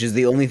 which is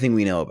the only thing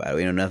we know about it.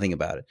 We know nothing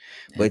about it,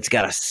 but it's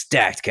got a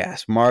stacked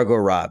cast: Margot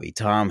Robbie,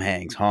 Tom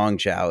Hanks, Hong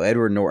Chow,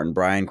 Edward Norton,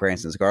 Bryan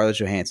Cranston, Scarlett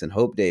Johansson,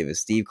 Hope Davis,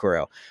 Steve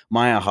Carell,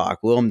 Maya Hawke,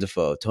 Willem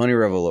Dafoe, Tony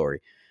Revolori,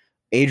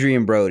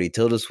 Adrian Brody,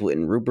 Tilda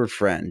Swinton, Rupert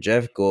Friend,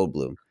 Jeff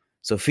Goldblum,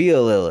 Sophia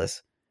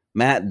Lillis,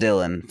 Matt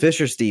Dillon,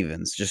 Fisher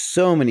Stevens, just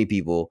so many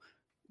people.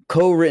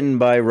 Co-written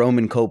by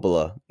Roman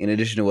Coppola, in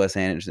addition to Wes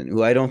Anderson,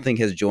 who I don't think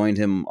has joined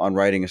him on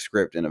writing a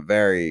script in a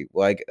very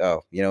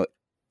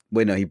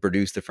he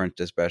produced The French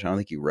Dispatch. I don't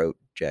think he wrote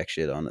jack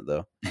shit on it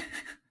though.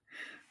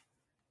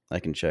 I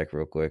can check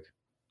real quick.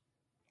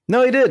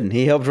 No, he didn't.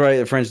 He helped write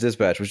The French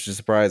Dispatch, which is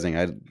surprising.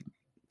 I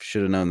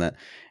should have known that.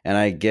 And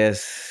I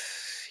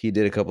guess he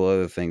did a couple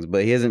other things,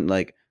 but he hasn't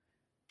like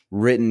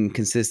written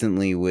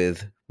consistently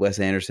with Wes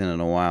Anderson in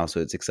a while. So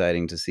it's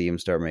exciting to see him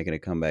start making a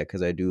comeback,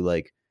 because I do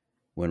like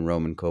when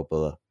Roman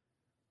Coppola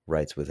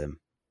writes with him.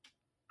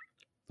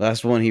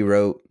 Last one he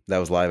wrote that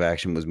was live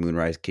action was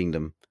Moonrise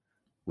Kingdom,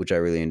 which I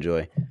really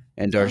enjoy,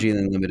 and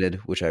Darjeeling Limited,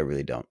 which I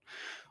really don't.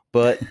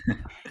 But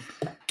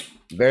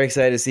very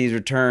excited to see his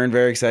return.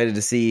 Very excited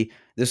to see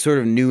this sort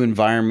of new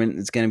environment.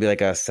 It's going to be like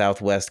a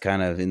Southwest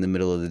kind of in the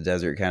middle of the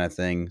desert kind of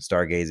thing,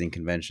 stargazing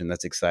convention.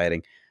 That's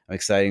exciting.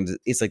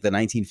 It's like the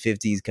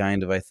 1950s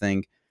kind of, I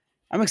think.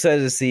 I'm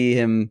excited to see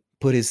him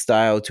put his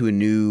style to a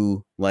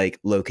new like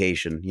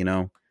location, you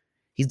know?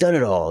 He's done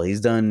it all. He's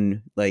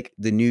done like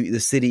the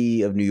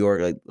city of New York,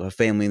 like a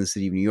family in the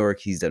city of New York.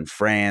 He's done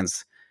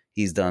France.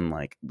 He's done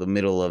like the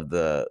middle of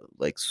the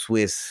like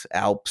Swiss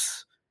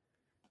Alps.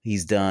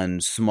 He's done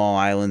small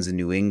islands in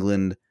New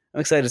England.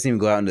 I'm excited to see him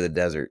go out into the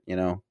desert, you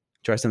know,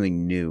 try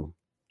something new.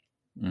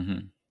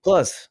 Mm-hmm.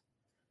 Plus,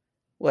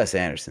 Wes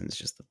Anderson's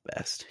just the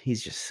best.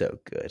 He's just so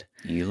good.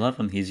 You love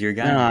him. He's your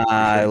guy.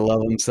 I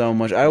love him so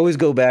much. I always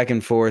go back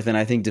and forth, and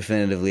I think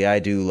definitively I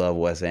do love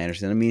Wes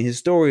Anderson. I mean, his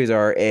stories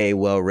are A,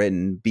 well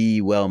written, B,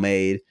 well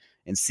made,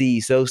 and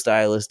C, so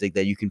stylistic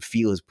that you can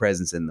feel his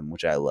presence in them,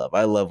 which I love.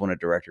 I love when a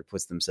director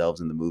puts themselves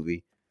in the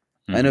movie.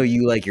 Mm-hmm. I know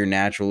you like your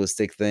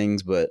naturalistic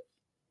things, but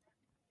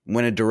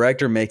when a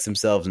director makes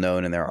themselves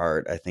known in their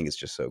art, I think it's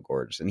just so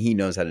gorgeous. And he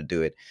knows how to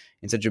do it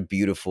in such a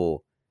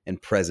beautiful and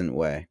present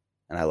way,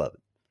 and I love it.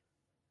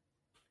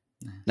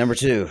 Number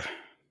 2.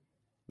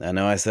 I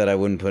know I said I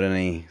wouldn't put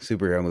any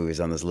superhero movies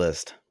on this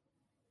list,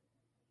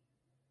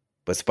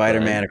 but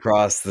Spider-Man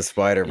Across the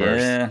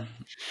Spider-Verse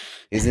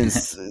is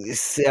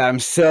in. I'm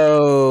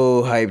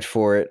so hyped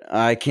for it.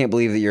 I can't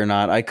believe that you're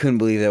not. I couldn't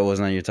believe that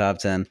wasn't on your top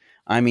 10.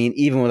 I mean,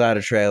 even without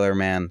a trailer,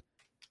 man,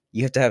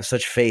 you have to have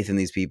such faith in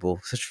these people,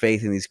 such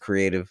faith in these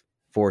creative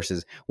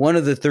forces. One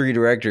of the 3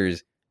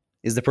 directors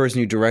is the person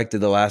who directed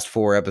the last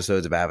 4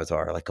 episodes of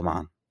Avatar. Like, come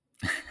on.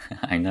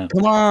 I know.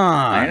 Come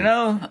on. I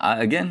know.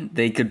 Again,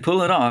 they could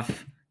pull it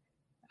off.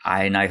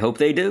 And I hope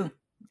they do.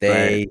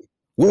 They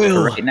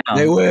will. Right now,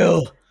 they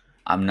will.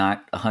 I'm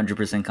not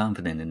 100%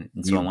 confident in it.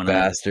 And so I want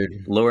to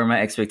lower my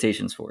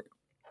expectations for it.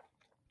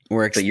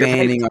 We're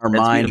expanding our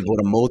mind of what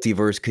a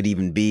multiverse could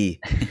even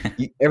be.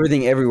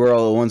 Everything Everywhere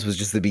All at Once was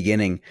just the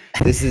beginning.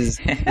 This is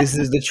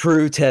the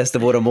true test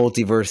of what a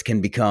multiverse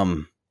can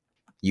become.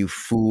 You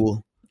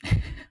fool.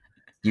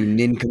 You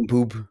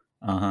nincompoop.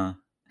 Uh-huh.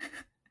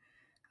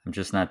 I'm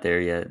just not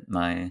there yet.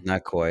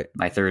 Not quite.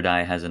 My third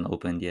eye hasn't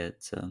opened yet,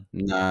 so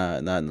not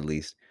in the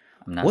least.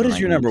 What is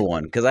your number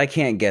 1? Because I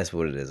can't guess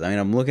what it is. I mean,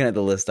 I'm looking at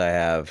the list I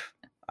have.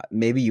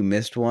 Maybe you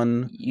missed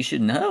one. You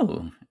should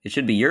know. It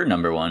should be your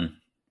number 1.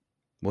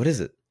 What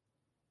is it?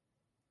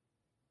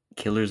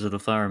 Killers of the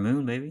Flower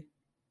Moon, baby.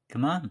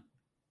 Come on.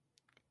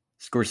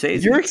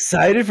 Scorsese. You're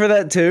excited for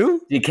that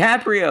too?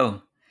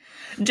 DiCaprio.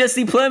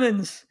 Jesse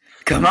Plemons.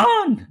 Come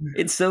on.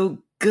 It's so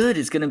good.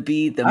 It's going to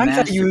be the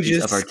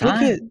masterpiece of our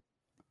time. It.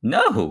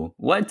 No.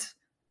 What?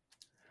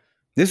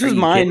 This was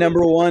my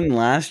number 1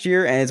 last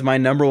year, and it's my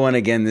number 1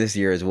 again this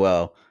year as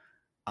well.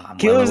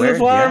 Killers of the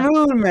Flower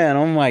Moon, man.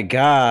 Oh my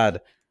God.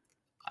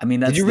 I mean,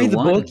 that's Did you read the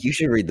book? You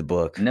should read the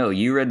book. No,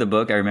 you read the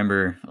book. I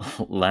remember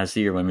last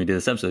year when we did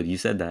this episode, you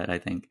said that, I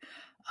think.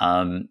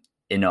 And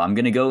no, I'm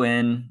going to go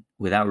in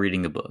without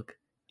reading the book.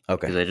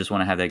 Okay. Because I just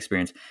want to have that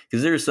experience.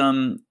 Because there's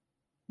some,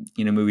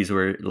 movies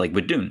where, like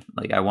with Dune,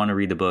 like I want to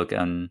read the book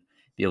and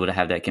be able to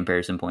have that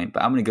comparison point.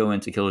 But I'm going to go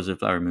into Killers of the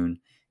Flower Moon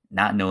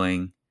not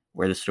knowing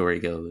where the story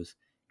goes,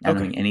 not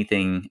knowing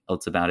anything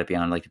else about it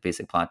beyond like the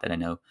basic plot that I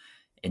know,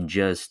 and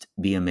just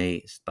be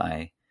amazed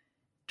by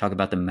talk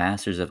about the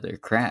masters of their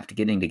craft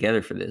getting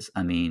together for this.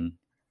 I mean,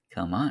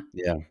 Come on.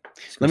 Yeah.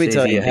 Scorsese Let me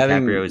tell you,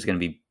 and DiCaprio is going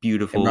to be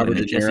beautiful, and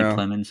then Jesse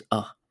Plemons.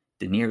 Oh,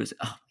 De Niro's.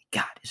 Oh my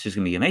God, it's just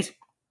going to be amazing.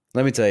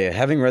 Let me tell you,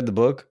 having read the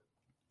book,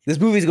 this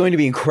movie is going to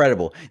be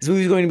incredible. This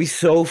movie is going to be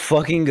so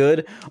fucking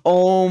good.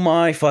 Oh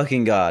my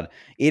fucking God.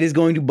 It is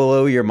going to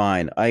blow your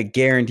mind. I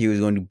guarantee you it's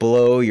going to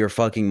blow your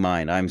fucking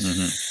mind. I'm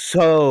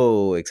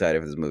so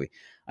excited for this movie.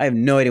 I have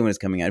no idea when it's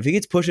coming out. If it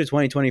gets pushed to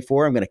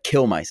 2024, I'm going to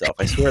kill myself.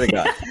 I swear to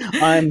God.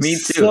 I'm Me too.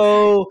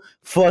 So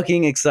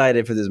fucking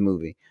excited for this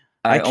movie.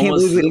 I can't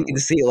believe we didn't get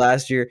to see it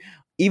last year.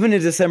 Even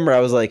in December, I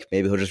was like,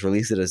 maybe he'll just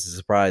release it as a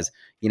surprise.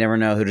 You never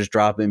know. He'll just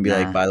drop it and be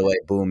like, by the way,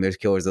 boom, there's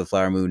Killers of the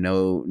Flower Moon.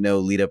 No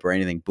lead up or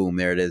anything. Boom,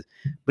 there it is.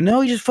 But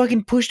no, he just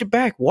fucking pushed it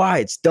back. Why?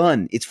 It's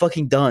done. It's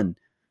fucking done.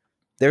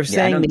 They're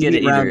saying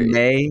maybe around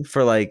May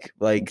for like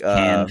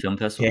Cannes Film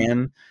Festival.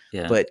 Cannes.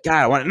 Yeah. But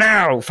God, I want it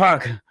now.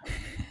 Fuck.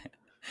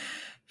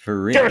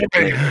 For real.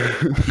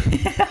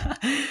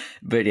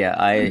 But yeah,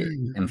 I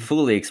am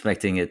fully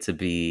expecting it to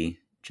be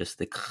just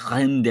the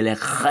crème de la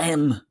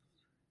crème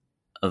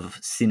of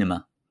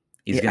cinema.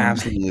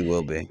 Absolutely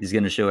will be. He's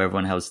going to show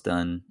everyone how it's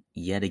done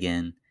yet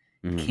again.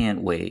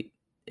 Can't wait.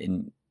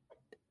 And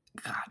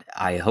God,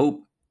 I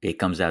hope it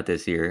comes out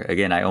this year.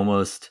 Again, I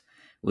almost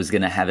was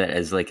going to have it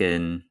as like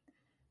an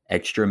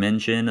extra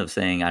mention of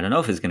saying, I don't know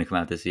if it's going to come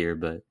out this year,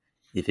 but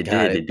if it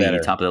did, it'd be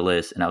top of the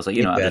list. And I was like,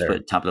 I'll just put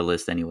it top of the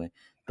list anyway.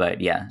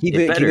 But yeah, keep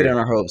it in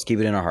our hopes, keep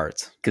it in our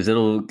hearts, because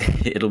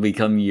it'll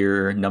become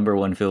your number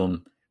one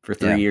film for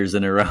 3 years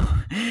in a row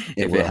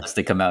if it has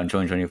to come out in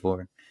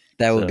 2024.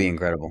 That would be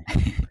incredible.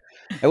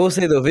 I will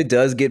say though, if it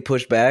does get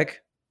pushed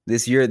back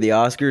this year at the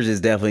Oscars, is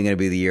definitely going to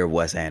be the year of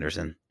Wes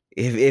Anderson.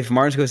 If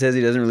Martin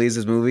Scorsese doesn't release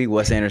this movie,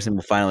 Wes Anderson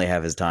will finally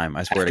have his time.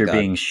 I swear to God.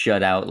 After being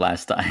shut out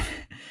last time.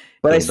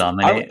 But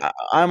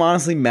I'm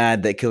honestly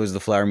mad that Killers of the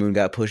Flower Moon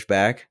got pushed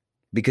back,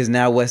 because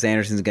now Wes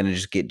Anderson's going to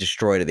just get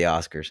destroyed at the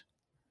Oscars.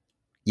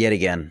 Yet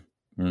again.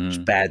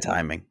 Just bad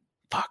timing.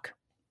 Fuck.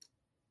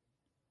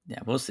 Yeah,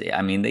 we'll see.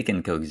 I mean, they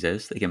can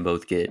coexist. They can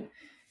both get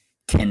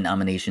 10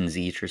 nominations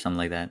each or something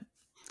like that.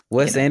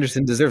 Wes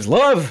Anderson deserves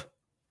love.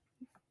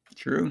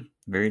 True.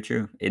 Very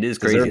true. It is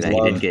crazy that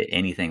he didn't get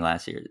anything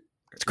last year.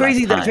 It's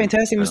crazy that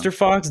Fantastic Mr.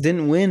 Fox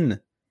didn't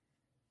win.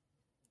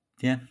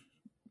 Yeah.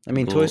 I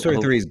mean, Toy Story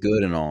 3 is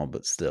good and all,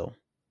 but still.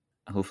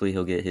 Hopefully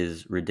he'll get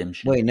his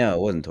redemption. Wait, no, it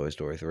wasn't Toy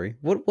Story 3.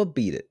 What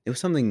beat it? It was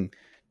something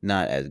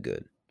not as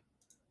good.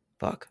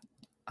 Fuck.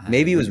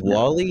 Maybe it was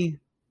WALL-E?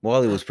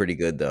 WALL-E was pretty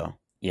good, though.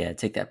 Yeah,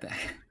 take that back.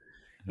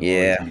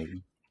 Yeah.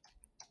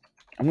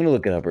 I'm going to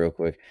look it up real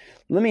quick.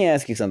 Let me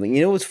ask you something.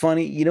 You know what's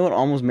funny? You know what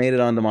almost made it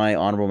onto my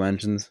honorable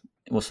mentions?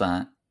 What's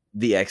that?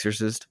 The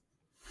Exorcist.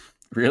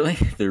 Really?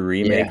 The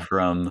remake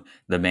from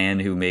the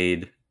man who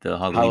made the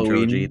Halloween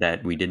trilogy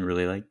that we didn't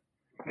really like?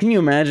 Can you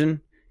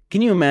imagine?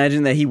 Can you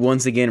imagine that he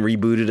once again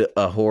rebooted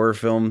a horror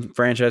film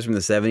franchise from the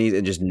 70s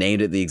and just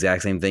named it the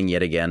exact same thing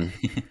yet again?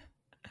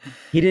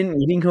 He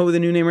didn't come up with a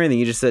new name or anything.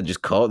 He just said,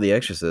 just call it The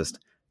Exorcist.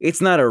 It's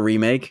not a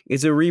remake.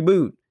 It's a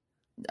reboot.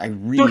 I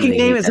really fucking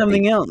name it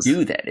something else.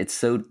 Do that. It's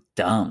so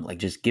dumb. Like,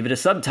 just give it a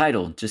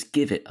subtitle. Just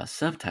give it a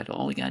subtitle.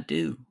 All we gotta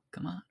do.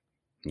 Come on.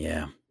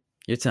 Yeah.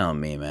 You're telling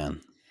me, man.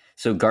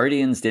 So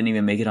Guardians didn't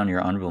even make it on your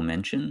honorable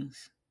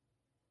mentions?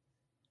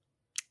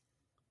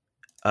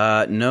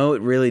 No,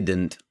 it really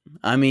didn't.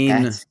 I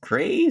mean, that's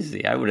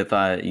crazy. I would have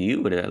thought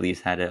you would have at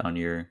least had it on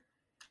your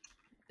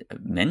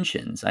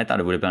mentions. I thought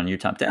it would have been on your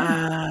top 10.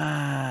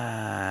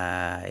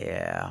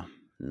 Yeah.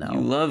 No. You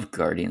love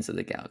Guardians of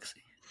the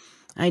Galaxy.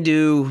 I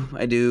do,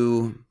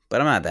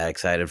 but I'm not that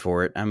excited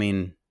for it. I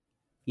mean,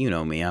 you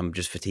know me, I'm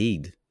just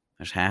fatigued.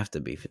 I just have to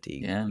be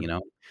fatigued, you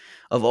know?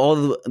 Of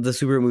all the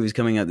super movies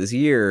coming out this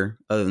year,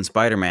 other than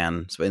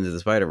Spider-Man, Into the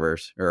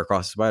Spider-Verse, or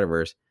Across the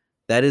Spider-Verse,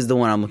 that is the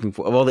one I'm looking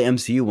for. Of all the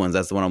MCU ones,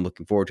 that's the one I'm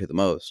looking forward to the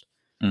most.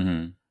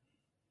 Mm-hmm.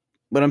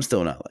 But I'm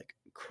still not, like,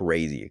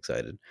 crazy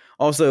excited.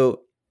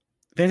 Also,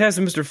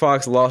 Fantastic Mr.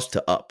 Fox lost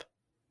to Up.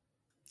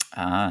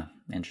 Ah,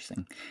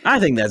 interesting. I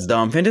think that's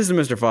dumb. Fantastic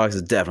Mr. Fox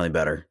is definitely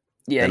better.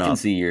 Yeah, I can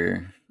see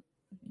your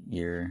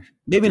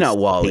maybe not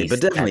WALL-E,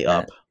 but definitely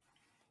Up.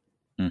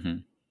 Mm-hmm.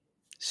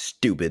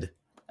 Stupid.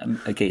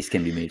 A case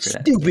can be made for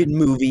that. Stupid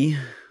movie.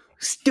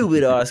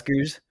 Stupid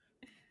Oscars.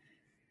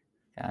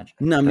 Gotcha.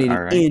 Nominated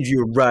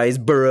Andrea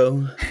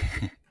Riseborough.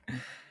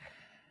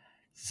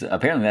 So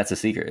apparently that's a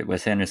secret.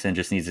 Wes Anderson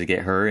just needs to get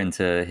her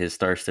into his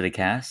star-studded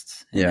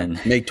casts. And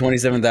then make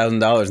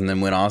 $27,000 and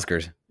then win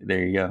Oscars.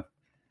 There you go.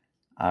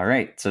 All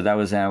right. So that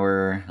was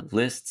our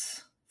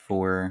lists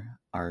for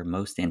our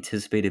most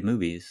anticipated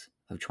movies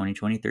of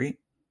 2023.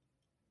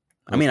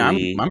 I mean,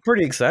 I'm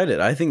pretty excited.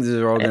 I think these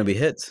are all going to be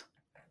hits.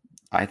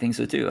 I think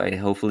so too.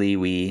 Hopefully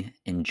we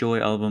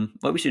enjoy all of them.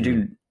 What we should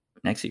do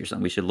next year or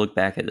something, we should look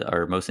back at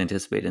our most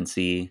anticipated and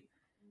see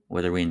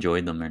whether we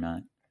enjoyed them or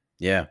not.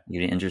 Yeah.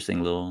 An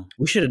interesting little...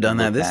 We should have done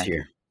that this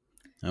year.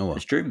 Oh, well.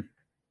 It's true.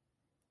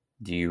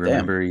 Do you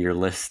remember your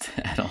list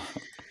at all?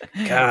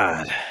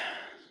 God,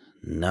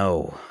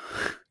 no.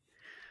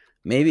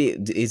 Maybe,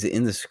 is it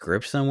in the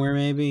script somewhere,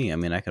 maybe? I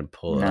mean, I could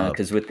pull it up. No,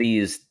 because with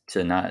these,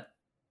 to not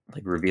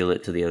like reveal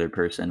it to the other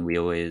person, we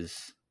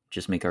always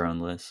just make our own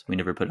list. We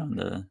never put on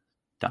the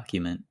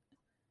document.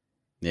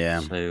 Yeah.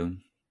 So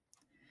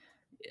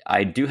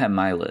I do have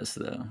my list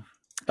though.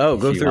 Oh,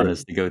 go through. Want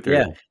us to go through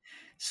it.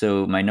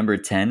 So my number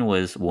 10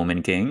 was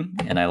Woman King,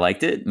 and I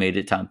liked it. Made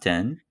it top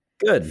 10.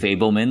 Good.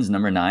 Fableman's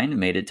number 9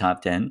 made it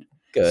top 10.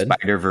 Good.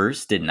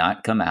 Spider-Verse did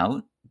not come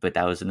out, but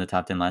that was in the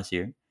top 10 last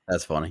year.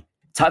 That's funny.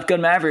 Top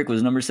Gun Maverick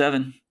was number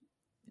 7,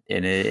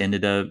 and it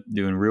ended up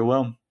doing real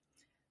well.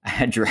 I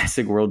had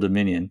Jurassic World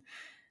Dominion.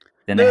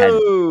 Then I had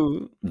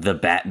The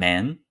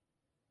Batman.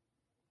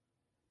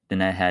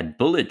 Then I had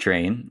Bullet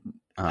Train.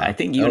 I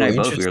think you and I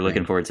both, we were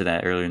looking forward to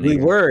that earlier in the year.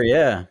 We were,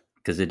 yeah.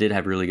 Because it did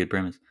have really good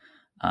premise.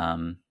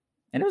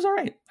 And it was all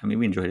right. I mean,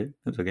 we enjoyed it. It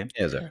was okay.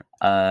 It was all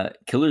right.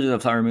 Killers of the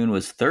Flower Moon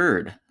was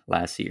 3rd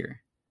last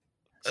year.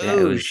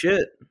 So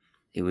shit.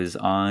 It was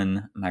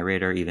on my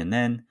radar even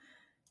then.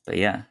 But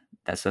yeah,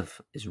 that stuff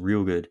is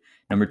real good.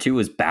 Number 2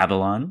 was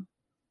Babylon.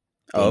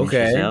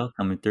 Okay.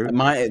 Coming through.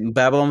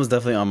 Babylon was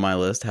definitely on my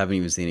list. Haven't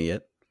even seen it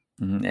yet.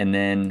 Mm-hmm. And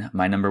then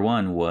my number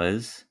 1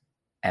 was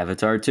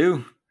Avatar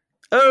 2.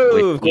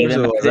 Oh, of course it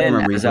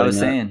was. As I was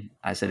saying,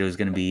 I said it was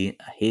going to be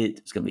a hit.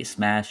 It's going to be a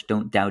smash.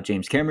 Don't doubt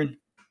James Cameron.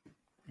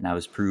 And I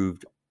was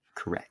proved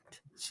correct.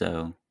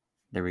 So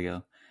there we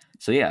go.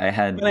 So yeah, I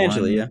had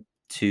 1,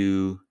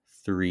 2,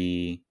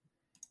 3,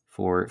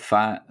 4,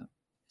 5.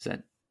 Is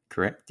that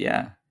correct?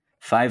 Yeah.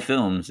 5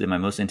 films that my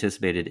most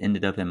anticipated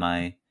ended up in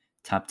my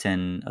top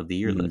 10 of the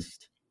year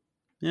list.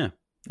 Yeah.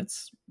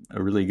 That's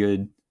a really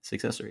good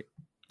success rate.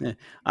 Yeah.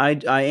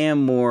 I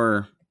am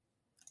more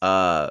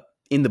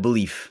in the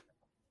belief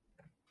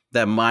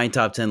that my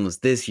top 10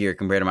 list this year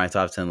compared to my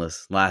top 10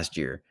 list last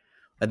year,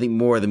 I think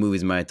more of the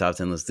movies in my top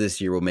 10 list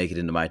this year will make it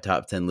into my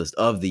top 10 list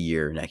of the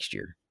year next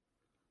year.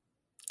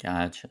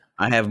 Gotcha.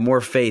 I have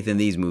more faith in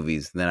these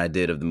movies than I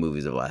did of the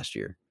movies of last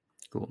year.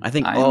 Cool. I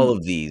think all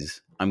of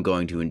these I'm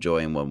going to enjoy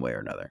in one way or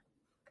another.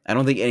 I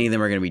don't think any of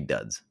them are going to be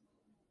duds.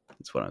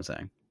 That's what I'm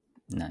saying.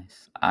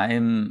 Nice.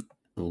 I'm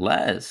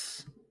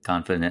less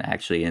confident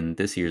actually in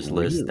this year's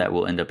list that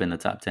will end up in the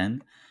top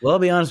 10. Well, I'll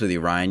be honest with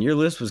you, Ryan. Your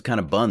list was kind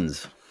of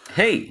buns.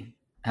 Hey,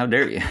 how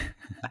dare you?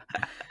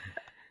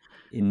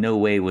 In no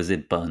way was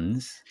it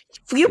buns.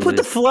 You put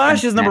The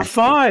Flash as number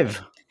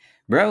 5.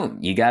 Bro,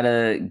 you got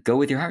to go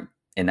with your heart.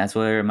 And that's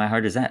where my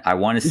heart is at. I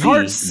want to see.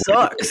 Heart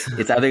sucks.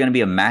 It's either going to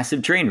be a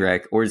massive train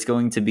wreck or it's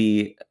going to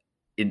be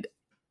an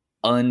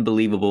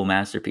unbelievable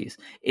masterpiece.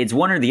 It's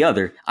one or the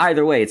other.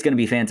 Either way, it's going to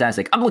be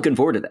fantastic. I'm looking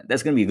forward to that.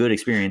 That's going to be a good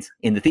experience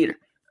in the theater.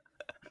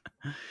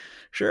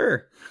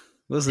 Sure.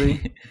 We'll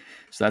see.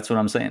 So that's what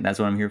I'm saying. That's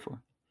what I'm here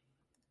for.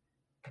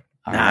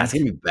 It's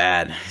going to be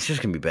bad. It's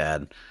just going to be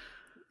bad.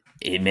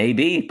 It may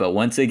be, but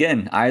once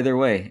again, either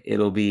way,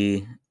 it'll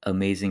be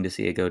amazing to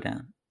see it go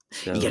down.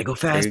 So, you gotta go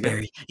fast,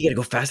 Barry. You gotta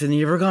go faster than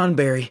you've ever gone,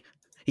 Barry.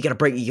 You gotta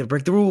break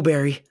the rule,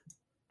 Barry.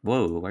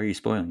 Whoa, why are you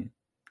spoiling it?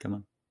 Come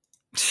on.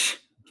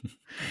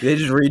 They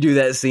just redo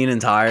that scene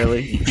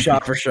entirely,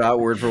 shot for shot,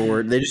 word for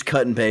word. They just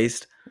cut and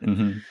paste.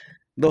 Mm-hmm.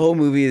 The whole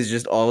movie is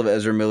just all of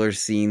Ezra Miller's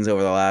scenes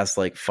over the last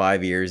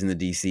 5 years in the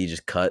DC,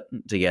 just cut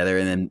together,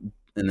 and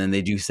then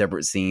they do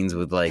separate scenes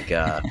with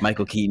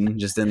Michael Keaton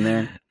just in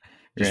there,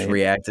 just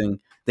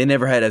reacting. They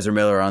never had Ezra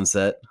Miller on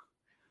set.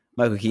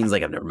 Michael Keaton's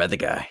like, I've never met the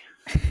guy.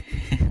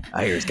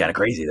 I hear he's kind of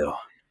crazy though.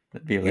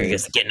 He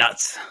gets to get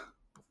nuts.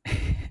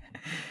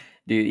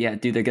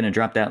 Dude, they're gonna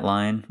drop that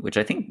line, which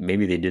I think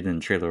maybe they did in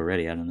the trailer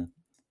already. I don't know,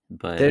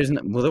 but there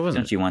wasn't.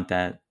 Don't you want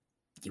that?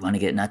 You want to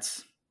get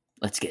nuts?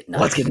 Let's get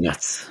nuts. Let's get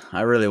nuts. I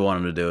really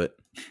want them to do it.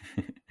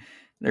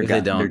 They're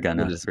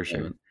gonna for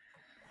sure.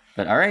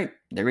 But all right,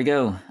 there we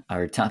go.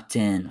 Our top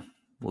 10.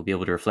 We'll be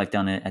able to reflect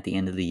on it at the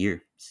end of the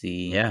year.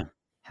 See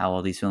how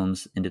all these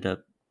films ended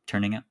up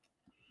turning out.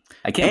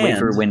 I can't wait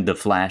for when The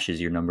Flash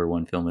is your number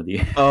 1 film of the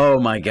year.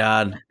 Oh my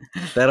God.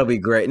 That'll be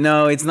great.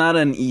 No, it's not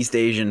an East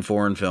Asian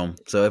foreign film,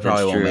 so it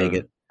probably won't make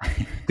it.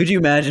 Could you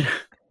imagine?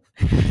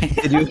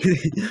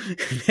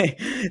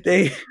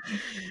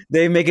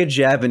 They make a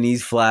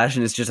Japanese Flash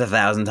and it's just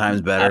 1,000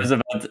 times better.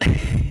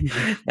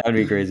 That would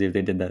be crazy if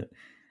they did that.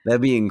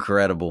 That'd be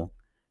incredible.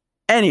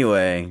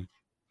 Anyway,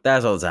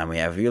 that's all the time we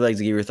have. If you'd like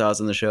to give your thoughts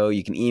on the show,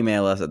 you can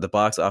email us at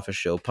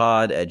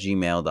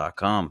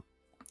theboxofficeshowpod@gmail.com.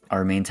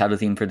 Our main title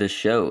theme for this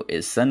show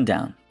is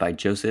Sundown by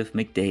Joseph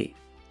McDade.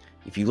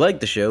 If you like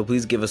the show,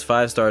 please give us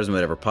 5 stars in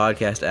whatever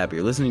podcast app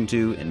you're listening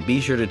to, and be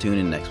sure to tune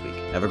in next week.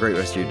 Have a great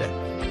rest of your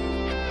day.